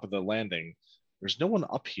the top of the landing, there's no one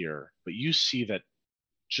up here, but you see that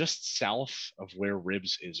just south of where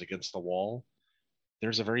Ribs is against the wall,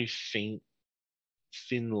 there's a very faint,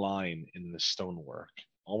 thin line in the stonework,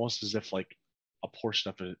 almost as if like a portion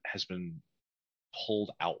of it has been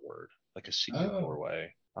pulled outward, like a secret Oh.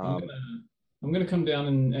 doorway. I'm gonna come down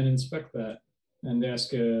and inspect that and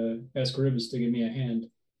ask Ribs to give me a hand.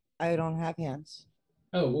 I don't have hands.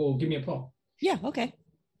 Oh, well, give me a paw. Yeah. Okay.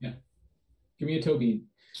 Give me a toe bean.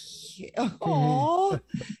 Oh.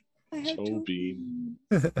 I have Toe two. bean.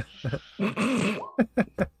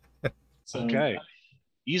 So, Okay.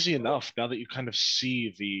 Easy enough. Now that you kind of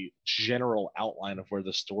see the general outline of where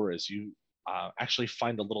the store is, you actually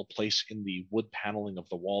find a little place in the wood paneling of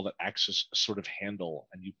the wall that acts as a sort of handle,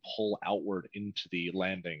 and you pull outward into the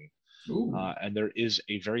landing. Ooh. And there is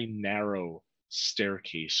a very narrow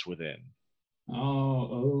staircase within.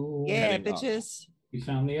 Oh, Yeah, Heading up. bitches. we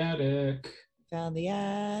found the attic. Found the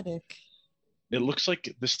attic. It looks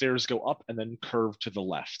like the stairs go up and then curve to the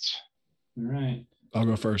left. All right. I'll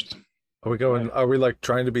go first. Are we going? Are we like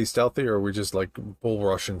trying to be stealthy, or are we just like bull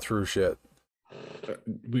rushing through shit?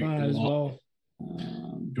 We Might as well. You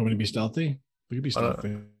want me to be stealthy? We could be Uh,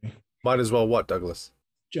 stealthy. Might as well. What, Douglas?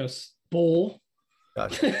 Just bull.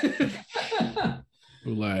 Gotcha.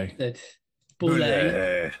 Boulay. That bull.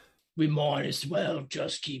 Eh. We might as well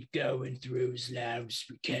just keep going through as loud as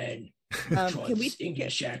we can. Try Can we this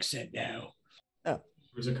English accent now.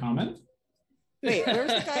 There's a comment. wait? Where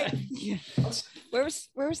was the guy? Yeah.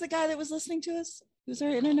 Where was the guy that was listening to us? Who's our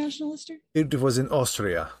international listener? It was in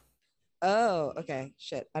Austria. Oh, okay.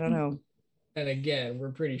 Shit, I don't know. And again,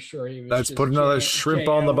 we're pretty sure he was. Let's just put another J- shrimp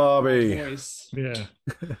on the JL barbie. voice. Yeah.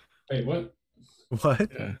 Wait, what? What?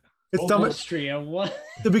 Yeah. It's Oh, dumb. Austria. What?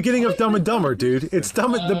 The beginning of Dumb and Dumber, dude. It's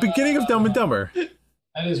dumb. The beginning of Dumb and Dumber. That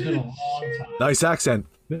has been a long time. Nice accent.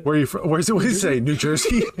 Where are you from? Where's it? What did you say? New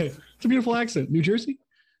Jersey? It's a beautiful accent. New Jersey?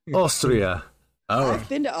 Austria. Oh, I've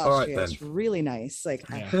been to All right, Austria. It's really nice. Like,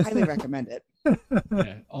 I highly recommend it.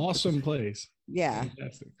 Yeah. Awesome place. Yeah.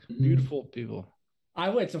 Fantastic. Beautiful people. I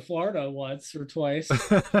went to Florida once or twice.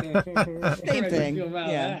 Same thing. Feel about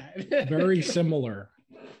Yeah. that. Very similar.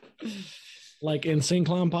 Like in St.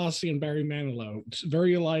 Clown Posse and Barry Manilow. It's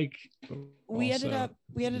very like. We ended also- up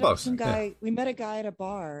with Close, some yeah. guy. We met a guy at a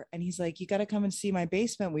bar and he's like, you got to come and see my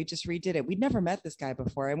basement. We just redid it. We'd never met this guy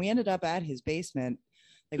before. And we ended up at his basement,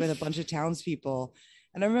 like with a bunch of townspeople.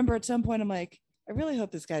 And I remember at some point, I'm like, I really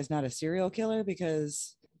hope this guy's not a serial killer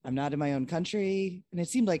because I'm not in my own country. And it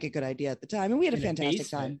seemed like a good idea at the time. And we had a In a fantastic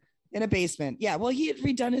basement? time in a basement. Yeah. Well, he had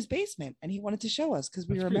redone his basement and he wanted to show us because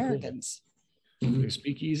we That's were pretty cool. Americans. They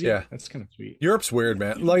speak easy. Yeah. That's kind of sweet. Europe's weird,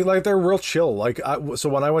 man. Like they're real chill. So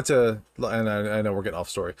when I went to, and I know we're getting off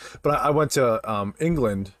story, but I went to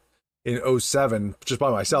England in 07 just by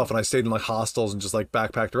myself, and I stayed in like hostels and just like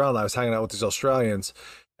backpacked around. I was hanging out with these Australians,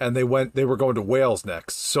 and they were going to Wales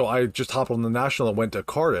next. So I just hopped on the national and went to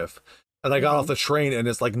Cardiff. And I got off the train and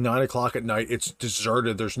it's like 9 o'clock at night. It's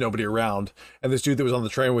deserted. There's nobody around. And this dude that was on the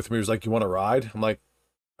train with me was like, "You want to ride?" I'm like,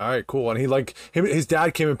 "All right, cool." And he like his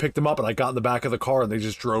dad came and picked him up, and I got in the back of the car, and they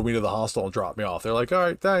just drove me to the hostel and dropped me off. They're like, "All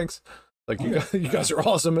right, thanks. Like you guys are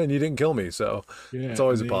awesome, and you didn't kill me, so Yeah. it's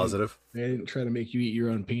always a they- positive." They didn't try to make you eat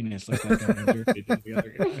your own penis like that guy in Jersey did the other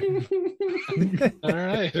guy. All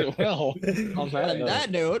right. Well, on that On note,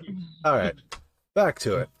 that note, All right, back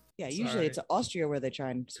to it. yeah, usually Sorry. it's Austria where they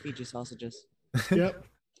try and feed you sausages. Yep.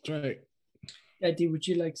 That's right. Eddie, would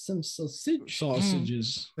you like some sausage?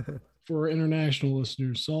 Sausages. For our international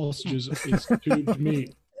listeners, sausages is tubed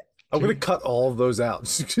meat. I'm gonna cut all of those out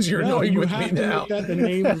because you're No, annoying you with have me to now. make that the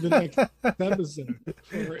name of the next episode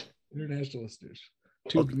for international listeners.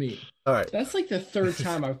 Tubed meat. All right, That's like the third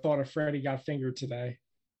time I've thought of Freddy Got Fingered today.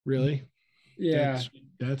 Really? Yeah.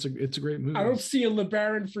 It's a great movie. I don't see a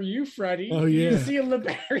LeBaron for you, Freddie. Oh, You yeah. see a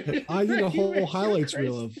LeBaron. I did a Freddie, whole you're highlights crazy.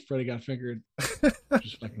 reel of Freddie Got Fingered.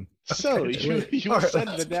 Just fucking. so Okay, you All right, ascend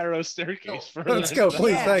let's- the narrow staircase further. let's go,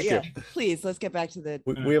 please. Yeah, thank yeah. you. Please, let's get back to the.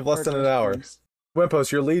 We have less than an hour.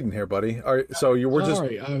 Wimpos, you're leading here, buddy. All right, so we're just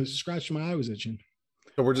Sorry, I was scratching my eye was itching.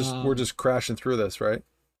 we're just crashing through this, right?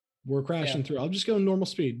 We're crashing Yeah. through. I'll just go normal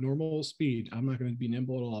speed. Normal speed. I'm not going to be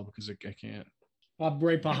nimble at all because I can't. I'm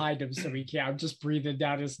right behind him, so he can't. I'm just breathing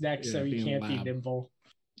down his neck, Yeah, so he being can't be loud. nimble.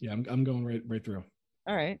 Yeah, I'm going right through.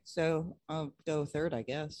 All right, so I'll go third, I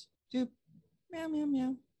guess. Doop Meow meow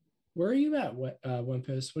meow. Where are you at? What One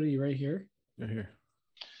Post? What are you right here? You're here.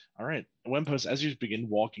 All right, Wempos, as you begin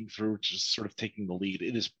walking through, just sort of taking the lead,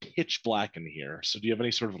 it is pitch black in here. So, do you have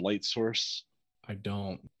any sort of light source? I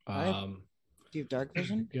don't. Alright. Do you have dark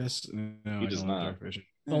vision? Yes. No, He I does don't not. have dark vision.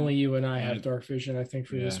 Only you and I Yeah. have dark vision, I think,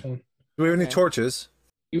 for this Yeah. one. Do we have any Okay. torches?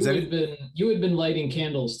 You Is would any- have been lighting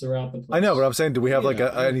candles throughout the place. I know, but I'm saying, do we have like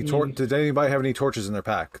Yeah, any torch? Did anybody have any torches in their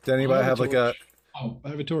pack? Did anybody I have like a? torch. Oh, I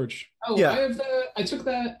have a torch. Yeah. I took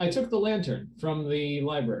the lantern from the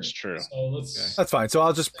library. It's true. So let's. That's fine. So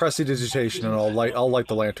I'll just press the digitation and I'll light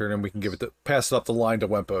the lantern and we can pass it up the line to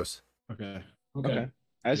Wempos. Okay. Okay.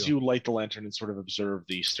 As Deal. you light the lantern and sort of observe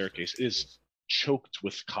the staircase, it is choked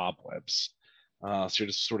with cobwebs. So you're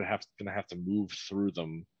just sort of going to have to move through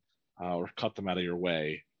them or cut them out of your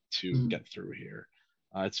way to Mhm. get through here.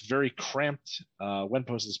 It's very cramped.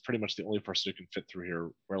 Wenpos is pretty much the only person who can fit through here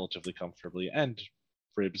relatively comfortably, and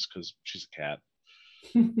Fribs because she's a cat.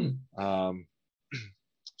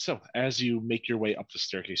 So as you make your way up the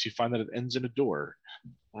staircase, you find that it ends in a door.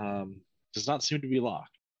 Does not seem to be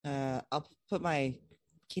locked. I'll put my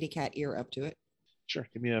kitty cat ear up to it. Sure,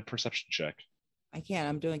 give me a perception check. I can't.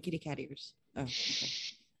 I'm doing kitty cat ears. Oh, okay.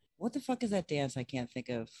 What the fuck is that dance? I can't think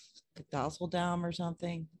of. Dazzledam or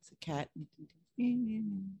something. It's a cat.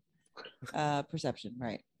 Perception,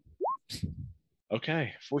 right?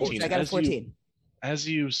 Okay, 14. I got a As you- 14. As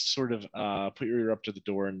you sort of put your ear up to the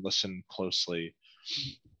door and listen closely,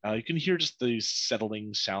 you can hear just the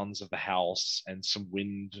settling sounds of the house and some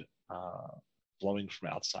wind blowing from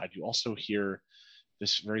outside. You also hear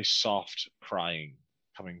this very soft crying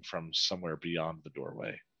coming from somewhere beyond the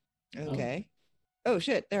doorway. Okay. Oh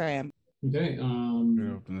shit! There I am. Okay. I'm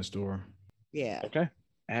gonna open this door. Yeah. Okay.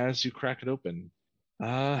 As you crack it open,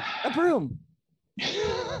 A broom.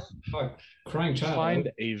 Fuck, crying child.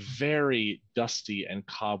 find a very dusty and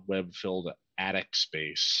cobweb-filled attic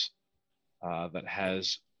space that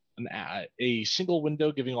has a single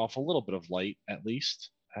window giving off a little bit of light, at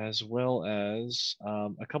least, as well as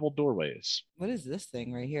a couple doorways. What is this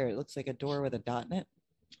thing right here? It looks like a door with a dot in it.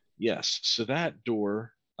 Yes, so that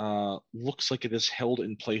door looks like it is held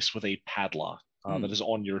in place with a padlock that is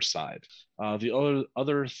on your side. The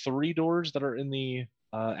other three doors that are in the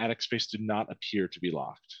attic space do not appear to be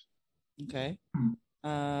locked. Okay. Hmm.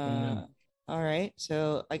 All right.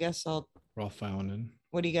 So I guess I'll. We're all filing in.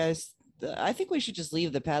 What do you guys? I think we should just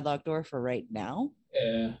leave the padlock door for right now.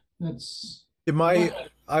 Yeah, that's. Did my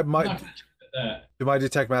did my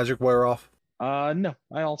detect magic wear off? No,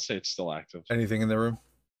 I'll say it's still active. Anything in the room?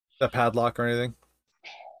 That padlock or anything?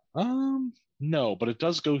 No, but it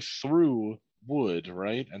does go through wood,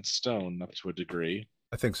 right, and stone up to a degree.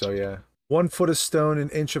 I think so. Yeah. 1 foot of stone, an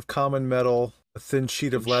inch of common metal, a thin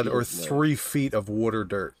sheet of lead, or 3 feet of wood or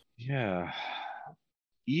dirt. Yeah.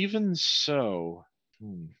 Even so,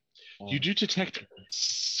 you do detect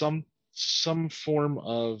some form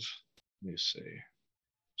of. Let me see.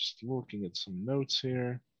 Just looking at some notes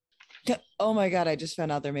here. Oh my god! I just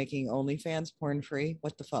found out they're making OnlyFans porn free.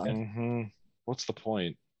 What the fuck? Mm-hmm. What's the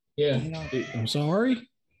point? Yeah. I know. I'm sorry.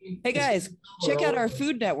 Hey guys, check out our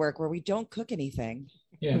Food Network where we don't cook anything.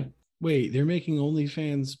 Yeah. Wait, they're making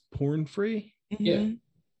OnlyFans porn free? Yeah. Mhm.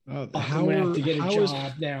 I'm gonna have to get a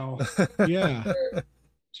job now. Yeah.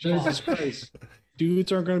 Jesus Christ.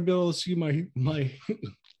 Dudes aren't gonna be able to see my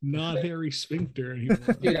not hairy sphincter anymore.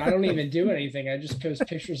 Dude, I don't even do anything. I just post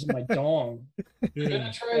pictures of my dong.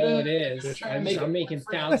 Yeah. All it is. try to make it I'm making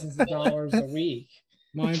thousands of dollars a week.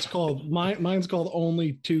 Mine's called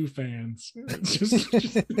Only Two Fans. Just-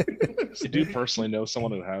 I do personally know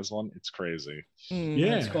someone who has one. It's crazy. Mm.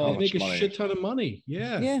 yeah, That's called- they make a How much money? shit ton of money.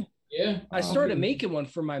 Yeah. Yeah. Yeah. I started making one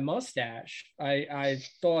for my mustache. I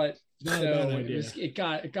thought Not a so. bad It idea. was. It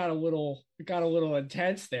got a little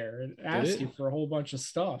intense there. It asked it? you for a whole bunch of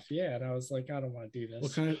stuff. Yeah, and I was like, I don't want to do this.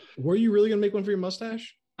 What kind of? Were you really gonna make one for your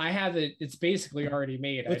mustache? I have it. It's basically already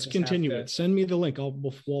made. Let's continue it. Send me the link. I'll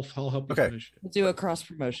help you Okay. finish it. We'll do a cross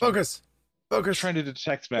promotion. Focus. Focus. Trying to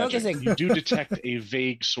detect magic. Focusing. You do detect a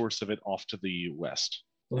vague source of it off to the west.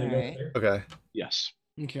 Alright. Okay. Yes.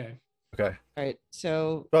 Okay. Okay. All right.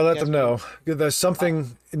 So Well, let guess them know. There's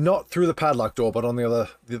something not through the padlock door, but on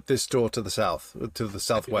this door to the south, to the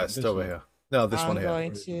southwest this over one. here. No, this I'm one here.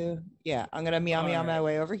 going to. Yeah, I'm gonna meow meow my Alright.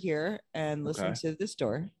 way over here and listen Okay. to this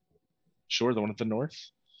door. Sure, the one at the north.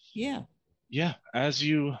 Yeah. Yeah, as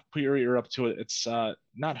you put your ear up to it, it's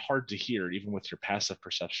not hard to hear, even with your passive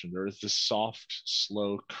perception. There is this soft,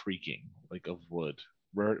 slow creaking, like of wood,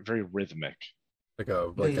 very rhythmic. Like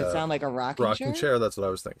a Does it sound like a rocking chair? That's what I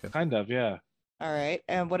was thinking. Kind of, yeah. All right.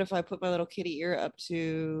 And what if I put my little kitty ear up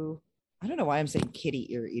to? I don't know why I'm saying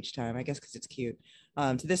kitty ear each time. I guess because it's cute.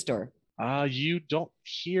 To this door. You don't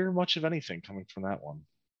hear much of anything coming from that one.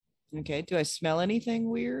 Okay. Do I smell anything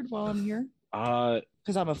weird while I'm here?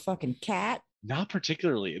 Because I'm a fucking cat. Not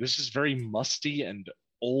particularly. It is just very musty and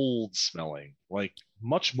old smelling, like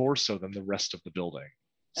much more so than the rest of the building.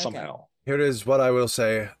 Okay. Somehow. Here is what I will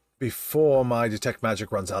say. Before my detect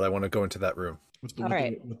magic runs out, I want to go into that room. With All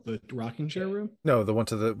right. with the rocking chair room? No, the one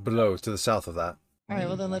to the below, to the south of that. All right.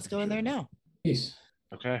 Well, then let's go in there now. Peace.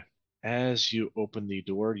 Okay. As you open the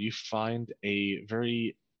door, you find a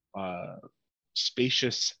very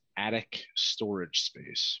spacious attic storage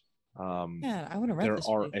space. Yeah, I want to rent There this.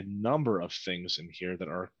 are place. a number of things in here that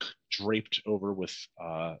are draped over with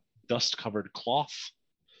dust-covered cloth.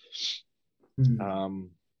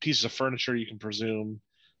 Pieces of furniture, you can presume,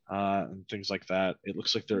 and things like that. It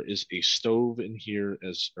looks like there is a stove in here,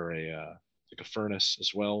 or like a furnace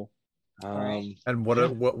as well. Right. And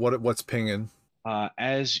what's pinging?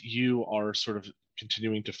 As you are sort of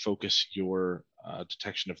continuing to focus your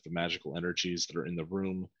detection of the magical energies that are in the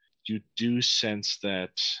room, you do sense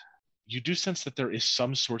that there is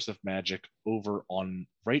some source of magic over on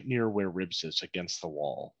right near where Ribs is against the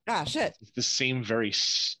wall. Ah, shit. It's the same very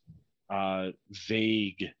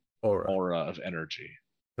vague aura of energy.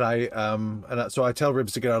 So I tell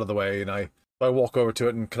Ribs to get out of the way, and I walk over to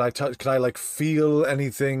it, and can I like feel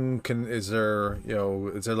anything? Is there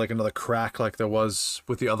like another crack like there was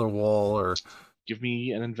with the other wall, or? Give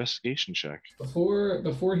me an investigation check.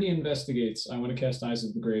 Before he investigates, I want to cast Eyes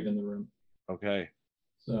of the Grave in the room. Okay.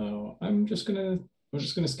 So I'm just gonna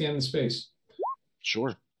scan the space.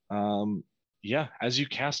 Sure. Yeah, as you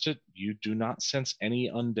cast it, you do not sense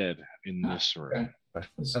any undead in this room.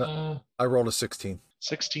 Okay. I rolled a 16.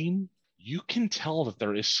 16? You can tell that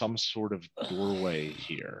there is some sort of doorway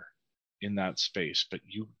here in that space, but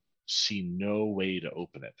you see no way to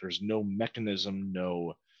open it. There's no mechanism,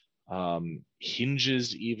 no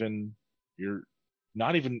hinges even.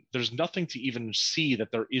 There's nothing to even see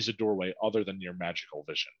that there is a doorway other than your magical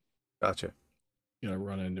vision. Gotcha. You know,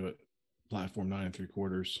 run into it. Platform 9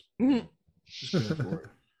 3/4. Mhm. Just go for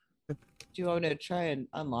it. Do you want to try and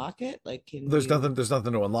unlock it? Like, There's nothing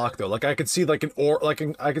to unlock though. Like I could see like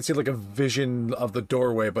I could see like a vision of the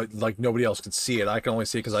doorway, but like nobody else could see it. I can only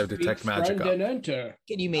see it because I detect magic up. And enter.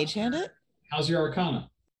 Can you mage hand it? How's your Arcana?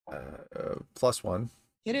 +1.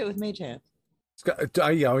 Hit it with mage hand. Scott, do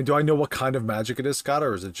I know what kind of magic it is, Scott,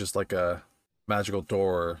 or is it just like a magical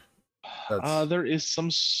door? There is some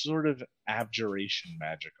sort of abjuration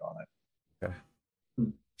magic on it. Okay.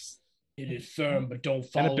 It is firm, but don't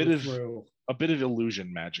follow through. A bit of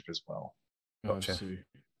illusion magic as well. Gotcha. I see.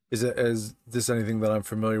 Is this anything that I'm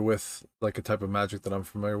familiar with, like a type of magic that I'm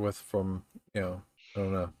familiar with from, I don't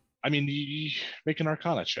know. I mean, you make an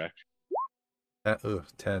Arcana check.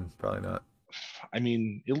 10, probably not. I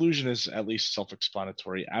mean, illusion is at least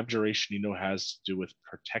self-explanatory. Abjuration, has to do with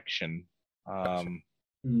protection. Gotcha.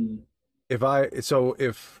 If I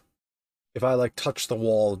like touch the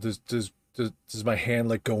wall, does my hand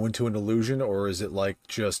like go into an illusion, or is it like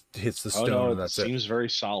just hits the stone and that's it? Seems very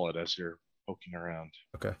solid as you're poking around.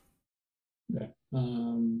 Okay. Okay.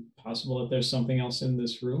 Possible that there's something else in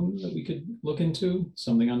this room that we could look into,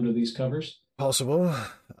 something under these covers. Possible.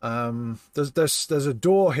 There's a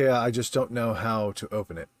door here. I just don't know how to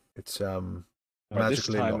open it. It's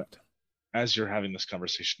magically locked. As you're having this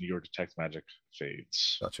conversation, your detect magic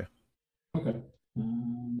fades. Gotcha. Okay.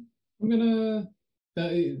 I'm gonna.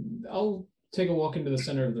 I'll take a walk into the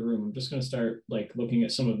center of the room. I'm just gonna start like looking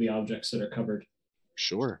at some of the objects that are covered.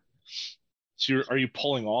 Sure. So are you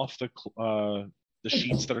pulling off the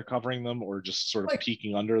sheets that are covering them, or just sort of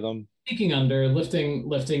peeking under them? Peeking under, lifting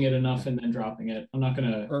it enough, and then dropping it. I'm not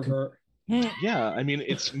gonna. Yeah, I mean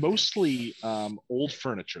it's mostly old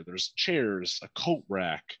furniture. There's chairs, a coat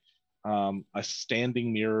rack, a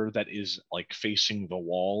standing mirror that is like facing the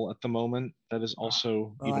wall at the moment. That is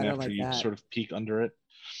also even after you sort of peek under it.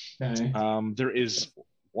 Okay. There is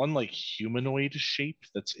one like humanoid shape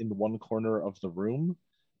that's in one corner of the room.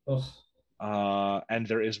 And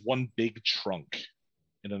there is one big trunk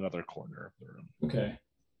in another corner of the room. Okay.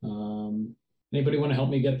 Anybody want to help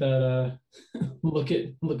me get that? Look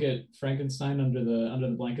at Frankenstein under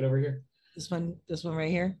the blanket over here. This one right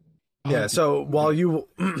here. Yeah. So while you,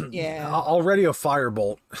 I'll ready a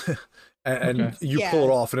firebolt, and you pull it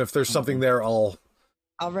off. And if there's something there, I'll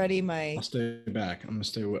ready my. I'll stay back. I'm gonna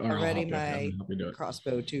stay with. I'll ready my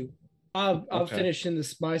crossbow too. I'll finish in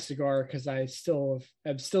my cigar because I'm still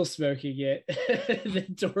smoking it. The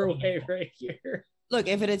doorway right here. Look,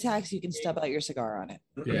 if it attacks, you can stub out your cigar on it.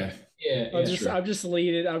 Yeah. I'm just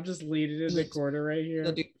leaning in the corner right here.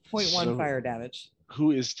 They'll do 0.1 fire damage.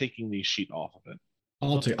 Who is taking the sheet off of it?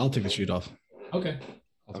 I'll take the sheet off. Okay.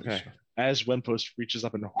 Okay. as Wempost reaches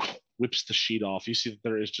up and whips the sheet off, you see that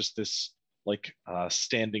there is just this like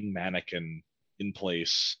standing mannequin in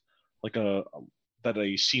place, like that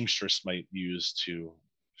a seamstress might use to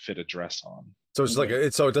fit a dress on. So it's like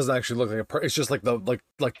so it doesn't actually look like it's just like the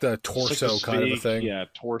the torso like kind big, of a thing. Yeah,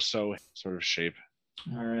 torso sort of shape.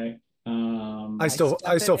 All right. I still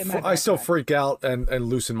backpack. freak out and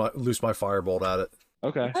loose my firebolt at it.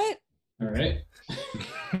 Okay. What? All right.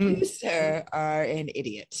 You, sir, are an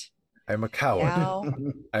idiot. I'm a coward. Now,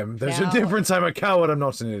 There's now- a difference. I'm a coward. I'm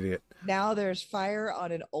not an idiot. now there's fire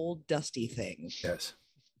on an old dusty thing. Yes.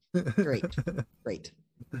 Great. Great.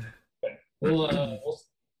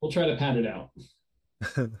 We'll try to pat it out.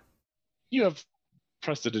 You have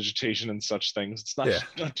prestidigitation and such things. It's not, Yeah.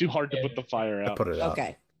 not too hard to Yeah. put the fire I out. put it out.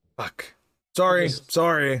 Okay. Fuck. Sorry. Just-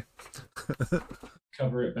 Sorry.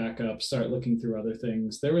 Cover it back up. Start looking through other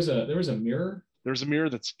things. There was a mirror. There's a mirror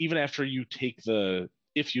that's even after you take the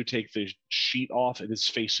sheet off, it is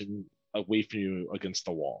facing away from you against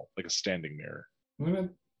the wall, like a standing mirror. I'm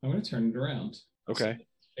gonna turn it around. Okay.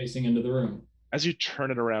 Facing into the room. As you turn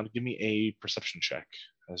it around, give me a perception check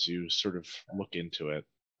as you sort of look into it.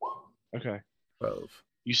 Okay. 12.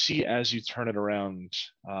 You see as you turn it around,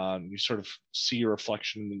 you sort of see your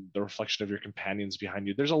reflection, the reflection of your companions behind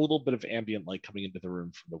you. There's a little bit of ambient light coming into the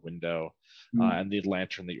room from the window, and the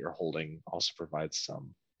lantern that you're holding also provides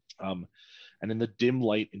some. And in the dim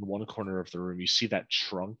light in one corner of the room, you see that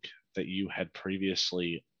trunk that you had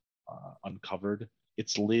previously uncovered.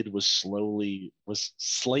 Its lid was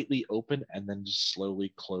slightly open and then just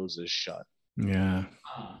slowly closes shut. Yeah.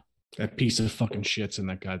 Ah. That piece of fucking shit's in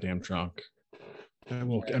that goddamn trunk. That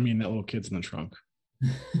little kid's in the trunk.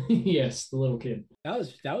 Yes, the little kid. That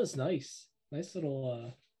was nice. Nice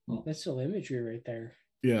little imagery right there.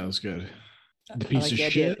 Yeah, it was good. The I piece like of the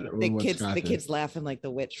idea. shit. or The what kids, Scott the did? kids laughing like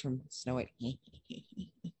the witch from Snow White.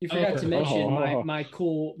 You forgot to mention Oh. my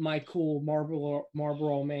cool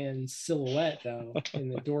Marlboro man silhouette though in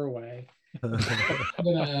the doorway. I'm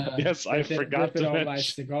gonna, Yes, I forgot ripping to on my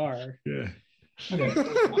mention. cigar. Yeah. okay.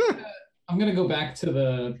 I'm gonna go back to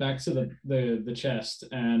the chest,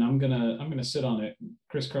 and I'm gonna sit on it,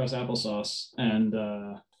 crisscross applesauce, and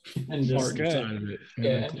just Fart inside of it. and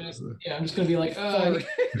yeah, then and close just, it. yeah, I'm just gonna be like, Fart.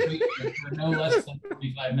 for no less than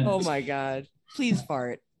 45 minutes. Oh my god! Please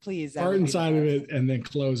fart, please. that Fart would be inside of nice. it and then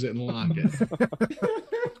close it and lock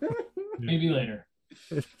Maybe later.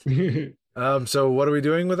 it. So what are we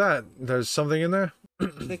doing with that? There's something in there?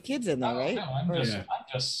 The kids in there, right? No, I'm Or- just, Yeah.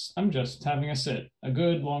 I'm just having a sit, a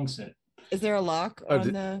good long sit. Is there a lock Oh,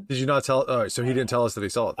 on the? Did you not tell? All right, so he didn't tell us that he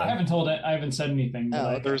saw it I then. haven't told it. I haven't said anything. But Oh,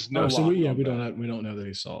 I- okay. There's no No, so lock we on that. we don't know that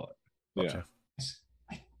he saw it. Yeah.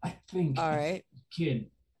 I think All right. kid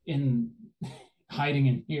in hiding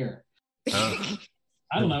in here. Uh,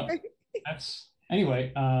 I don't know. That's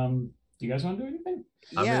anyway. Do you guys want to do anything?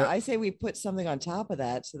 I Yeah, mean, I say we put something on top of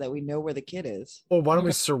that so that we know where the kid is. well, why don't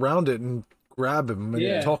we surround it and grab him and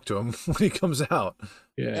Yeah. talk to him when he comes out?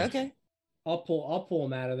 Yeah. Okay. I'll pull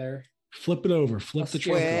him out of there. Flip it over. Flip the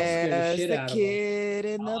Scared- trunk. scared the Where's shit the out of 'em. kid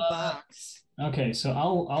in the box? Okay, so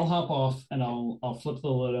I'll hop off and I'll flip the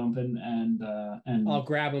lid open and I'll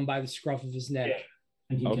grab him by the scruff of his neck. Yeah.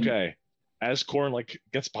 and he can. Okay. As Corn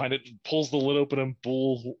gets behind it, pulls the lid open, and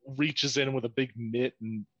Bull reaches in with a big mitt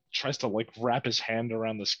and tries to wrap his hand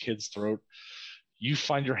around this kid's throat. You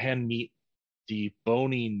find your hand meet the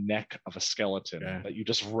bony neck of a skeleton Yeah. that you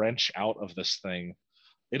just wrench out of this thing.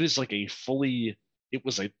 It is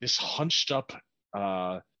this hunched up,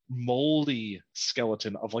 moldy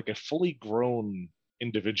skeleton of a fully grown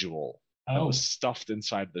individual that Oh, was stuffed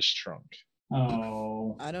inside this trunk.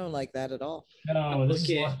 oh I don't like that at all. no! This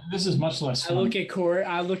is much less. I Fun. look at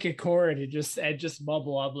Corin and just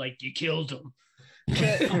bubble up like you killed him.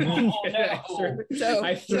 Oh, no. So,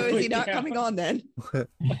 I so threw is he it not down. coming on then?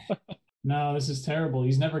 No, this is terrible.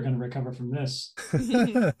 He's never going to recover from this. Is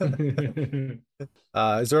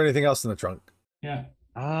there anything else in the trunk? Yeah.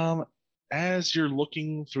 As you're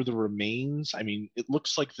looking through the remains, I mean, it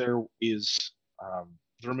looks like there is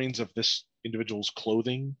the remains of this individual's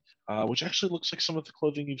clothing, which actually looks like some of the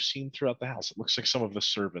clothing you've seen throughout the house. It looks like some of the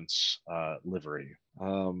servants' livery.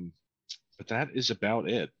 But that is about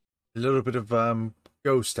it. A little bit of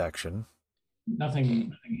ghost action.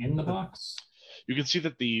 Nothing in the box. You can see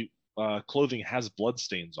that the clothing has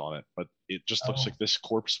bloodstains on it, but it just looks Oh. like this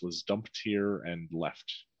corpse was dumped here and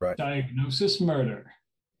left. Right. Diagnosis murder.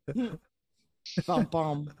 Bum,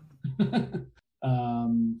 bum.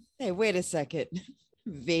 um, Hey, wait a second.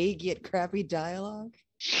 Vague yet crappy dialogue.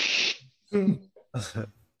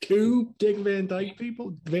 Two Dick Van Dyke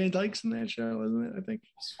people. Van Dyke's in that show, isn't it? I think.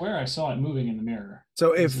 I swear I saw it moving in the mirror.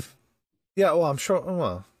 So if, yeah, well, I'm sure.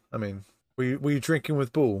 Well, I mean, were you drinking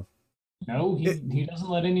with Bull? No, he doesn't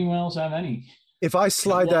let anyone else have any. If I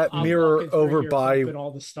slide that I'm mirror walking through over here, by flipping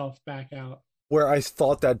all the stuff back out. where I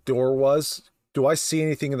thought that door was, do I see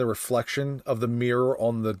anything in the reflection of the mirror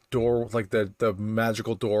on the door, like the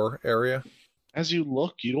magical door area? As you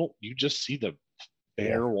look, you just see the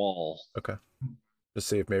bare wall. Okay. Just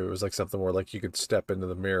see if maybe it was like something where like you could step into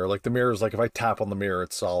the mirror. Like the mirror is like if I tap on the mirror,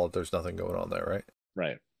 it's solid. There's nothing going on there, right?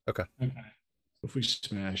 Right. Okay. If we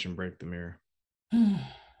smash and break the mirror.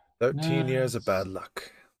 13 years of bad luck.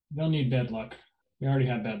 We don't need bad luck. We already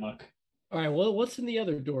had bad luck. All right. Well, what's in the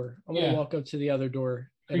other door? I'm gonna walk up to the other door,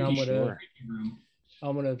 and I'm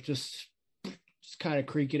gonna just kind of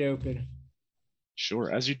creak it open.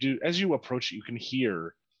 Sure. As you approach it, you can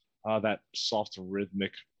hear that soft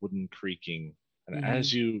rhythmic wooden creaking. And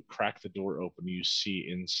as you crack the door open, you see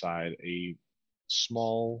inside a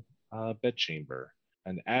small bedchamber.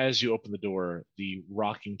 And as you open the door, the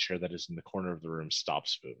rocking chair that is in the corner of the room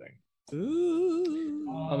stops moving. Ooh.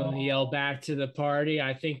 I'm gonna yell back to the party.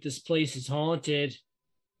 I think this place is haunted.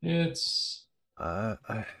 It's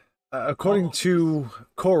according to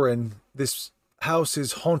Corin, this house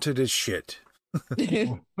is haunted as shit.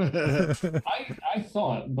 I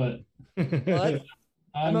thought, but What?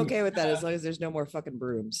 I'm okay with that as long as there's no more fucking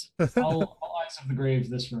brooms. all eyes of the grave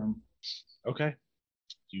this room. Okay.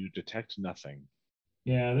 You detect nothing.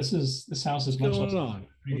 Yeah, this house is What's much going less on?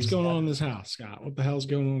 What's going on in this house, Scott? What the hell's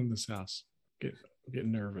going on in this house?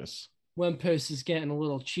 Getting nervous. Wempost is getting a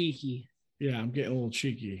little cheeky. Yeah, I'm getting a little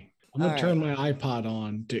cheeky. I'm gonna All turn my iPod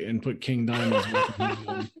on and put King Diamond's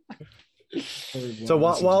on. So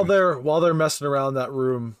while they're messing around that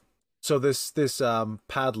room, so this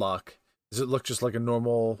padlock, does it look just like a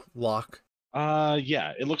normal lock?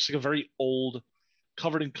 Yeah, it looks like a very old,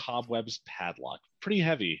 covered in cobwebs padlock. Pretty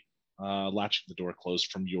heavy, latching the door closed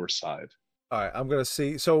from your side. All right, I'm gonna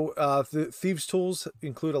see. So the thieves' tools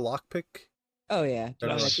include a lockpick. Oh yeah. Do you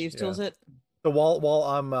know Yes. what thieves tools it? So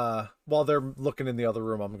while they're looking in the other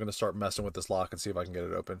room, I'm gonna start messing with this lock and see if I can get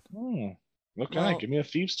it open. Okay, Well- give me a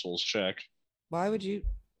thieves' tools check. Why would you?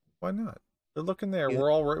 Why not? They're looking there. You-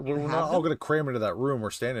 We're have not all them? gonna cram into that room.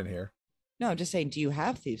 We're standing here. No, I'm just saying. Do you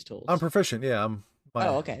have thieves tools? I'm proficient. Yeah,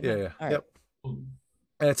 Oh, okay. Yeah, No. yeah. All right. Yep.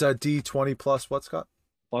 And it's a D20 plus what, Scott?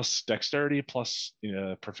 Plus dexterity plus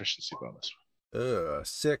proficiency bonus.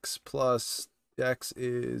 6 plus dex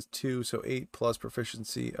is 2, so 8 plus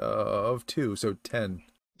proficiency of 2, so 10.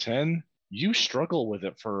 10. You struggle with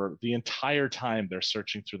it for the entire time they're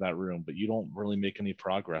searching through that room, but you don't really make any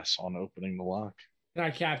progress on opening the lock. And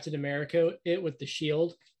I Captain America it with the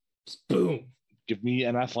shield. Just boom. Give me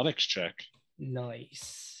an athletics check.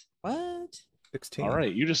 Nice. What? 16. All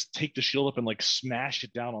right, you just take the shield up and like smash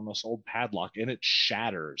it down on this old padlock, and it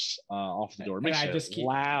shatters off the door. It And makes I a just keep-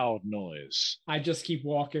 loud noise. I just keep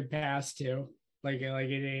walking past too, like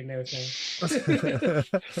it ain't no thing.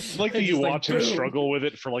 It's like that It's you just like, watch him boom. struggle with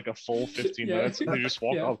it for like a full 15 Yeah. minutes, and you just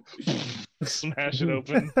walk Yeah. up, smash it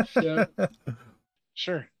open. Yeah.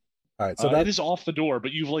 Sure. All right, so It that is off the door,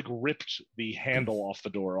 but you've like ripped the handle off the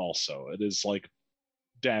door also. It is like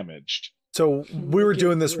damaged. so we were Look at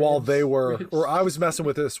doing this while they were, ribs. or I was messing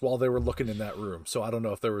with this while they were looking in that room. So I don't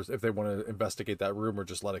know if they want to investigate that room or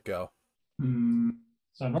just let it go.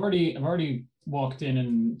 So I've already walked in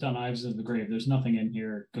and done Eyes of the Grave. There's nothing in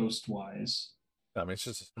here ghost wise. I mean, it's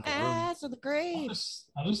just a simple room. Ass of the grave.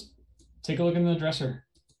 I'll just take a look in the dresser.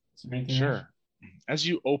 Is there anything else? Sure. As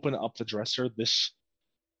you open up the dresser, this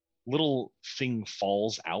little thing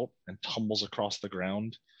falls out and tumbles across the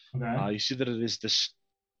ground. Okay. You see that it is this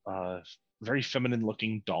very feminine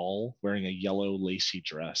looking doll wearing a yellow lacy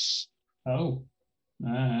dress. Oh.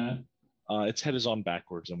 Its head is on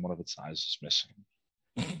backwards and one of its eyes is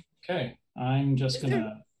missing. Okay. I'm just Is there-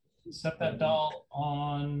 gonna set that doll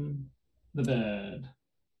on the bed.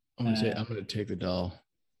 I'm gonna take the doll.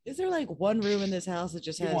 Is there like one room in this house that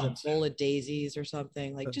just You has a want- bowl of daisies or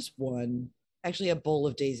something? Like just one. Actually, a bowl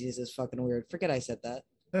of daisies is fucking weird. Forget I said that.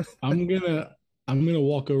 I'm gonna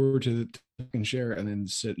walk over to the fucking chair and then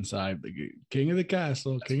sit inside the king of the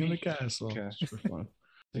castle, king of the castle. Okay. Just for fun.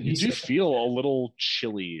 So You he do said- feel a little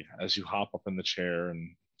chilly as you hop up in the chair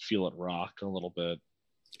and feel it rock a little bit.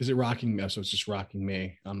 Is it rocking me? So it's just rocking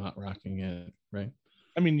me. I'm not rocking it, right?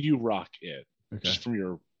 I mean, you rock it Okay. just from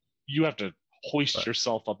your. You have to hoist Right.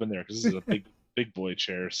 yourself up in there because this is a big boy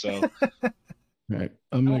chair. So Right.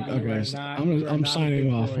 I'm like, Oh, you are okay. not- I'm you are I'm not a signing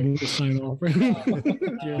big off. boy. I'm gonna sign off.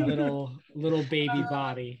 Your little baby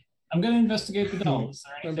body. I'm gonna investigate the doll. Is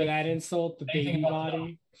there Remember anything, that insult, the anything baby about the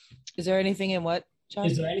body? Is there anything in what, John?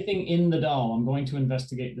 is there anything in the doll? I'm going to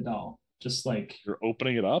investigate the doll. Just like you're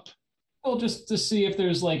opening it up. well, just to see if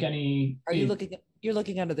there's like any Are you looking at You're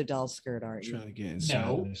looking under the doll's skirt, aren't you? Trying to get inside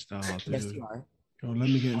No. this doll, dude. Yes, you are. Yo, let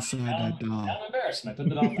me get inside that doll. I'm embarrassed. I put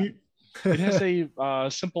the doll back. It has a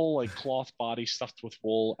simple like cloth body stuffed with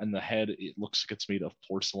wool, and the head it looks like it's made of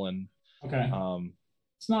porcelain. Okay. Um,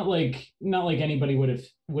 It's not like anybody would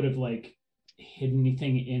have like hidden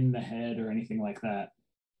anything in the head or anything like that.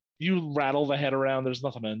 you rattle the head around. There's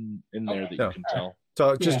nothing in there that you Yeah. can tell.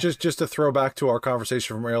 So Yeah. just to throw back to our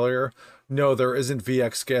conversation from earlier, no, there isn't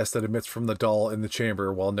VX gas that emits from the doll in the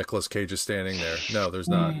chamber while Nicolas Cage is standing there. No, there's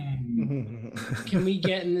not. Can we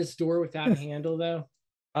get in this door without a handle though?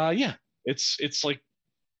 Yeah, it's like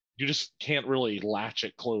you just can't really latch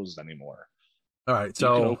it closed anymore. All right, You can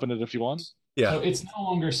so open it if you want. yeah, So it's no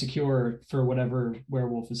longer secure for whatever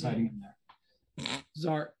werewolf is hiding in there.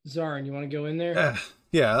 Zarin, you want to go in there?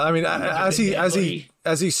 yeah. I mean, as he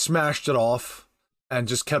Buddy. smashed it off and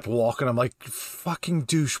just kept walking, I'm like, fucking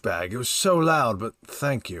douchebag. It was so loud, but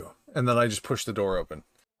thank you. And then I just pushed the door open.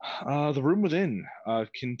 The room within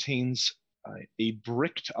contains a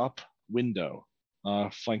bricked up window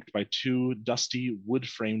flanked by two dusty wood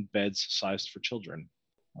framed beds sized for children.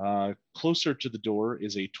 Closer to the door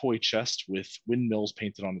is a toy chest with windmills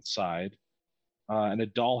painted on its side and a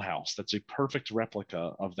dollhouse that's a perfect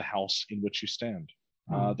replica of the house in which you stand.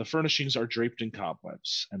 The furnishings are draped in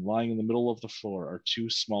cobwebs, and lying in the middle of the floor are two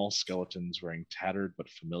small skeletons wearing tattered but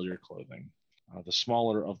familiar clothing. The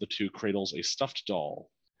smaller of the two cradles a stuffed doll.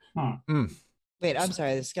 Wait, I'm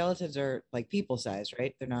sorry. The skeletons are like people sized,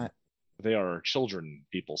 right? They're not. They are children,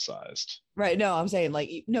 people sized. Right. No, I'm saying like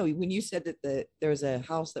no. When you said that there was a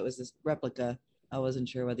house that was this replica, I wasn't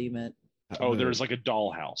sure whether you meant. Oh, there's like a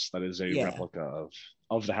doll house that is a Yeah. replica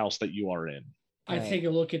of the house that you are in. I Right. take a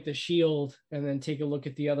look at the shield and then take a look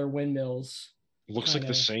at the other windmills. Looks like the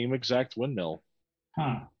Kinda. same exact windmill.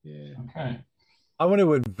 Huh. Yeah. Okay. I want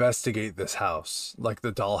to investigate this house, like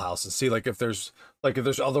the dollhouse, and see if there's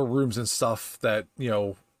other rooms and stuff that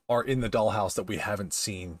are in the dollhouse that we haven't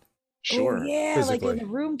seen. Sure. Oh, yeah, like physically. in the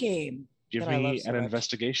room game. Give that I love me so an much.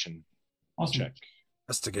 investigation Awesome. check.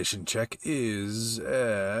 Investigation check is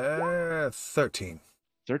 13.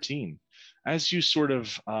 13. As you sort of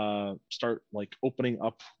start like opening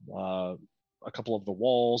up a couple of the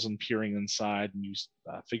walls and peering inside, and you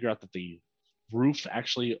figure out that the roof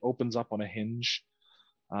actually opens up on a hinge.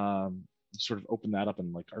 Sort of open that up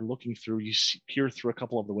and like are looking through. You peer through a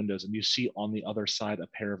couple of the windows, and you see on the other side a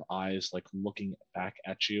pair of eyes like looking back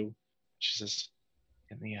at you. She says,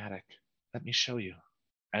 "In the attic. Let me show you."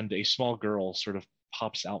 And a small girl sort of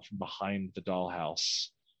pops out from behind the dollhouse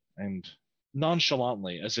and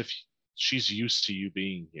nonchalantly, as if she's used to you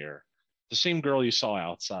being here, the same girl you saw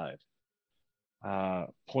outside,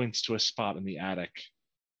 points to a spot in the attic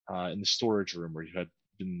in the storage room where you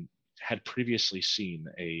had previously seen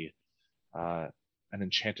an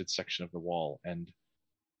enchanted section of the wall, and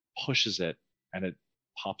pushes it, and it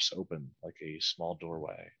pops open like a small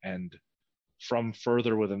doorway. And from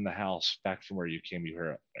further within the house, back from where you came, you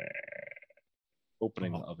hear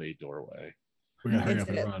opening of a doorway. We gotta hurry up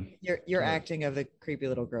and Incident. run. Your acting of the creepy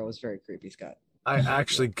little girl was very creepy, Scott. I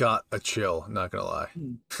actually got a chill, not gonna lie.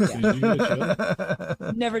 Yeah. Did you get a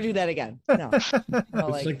chill? Never do that again. No.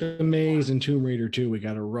 No, It's like the maze in Tomb Raider 2. We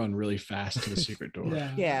got to run really fast to the secret door,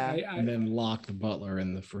 Yeah. and then lock the butler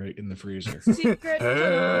in the freezer. secret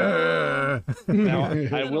door. Now,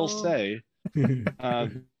 I will say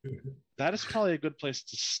that is probably a good place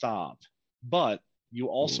to stop, but you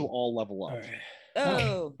also all level up. All right.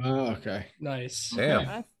 Oh, Oh, okay. Nice. Damn.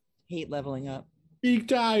 I hate leveling up. Peak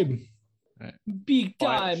time. Big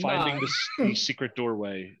time. Finding the secret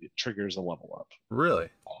doorway, it triggers a level up. Really?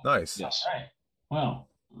 Nice. Yes. All right. Well.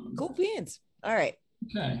 Cool beans. All right.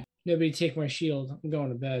 Okay. Nobody take my shield. I'm going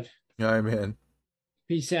to bed. I'm in.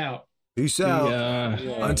 Peace out. Peace out.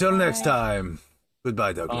 Yeah. Until next time.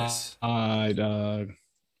 Goodbye, Douglas. Hi, Doug.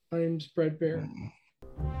 My name's Bread Bear.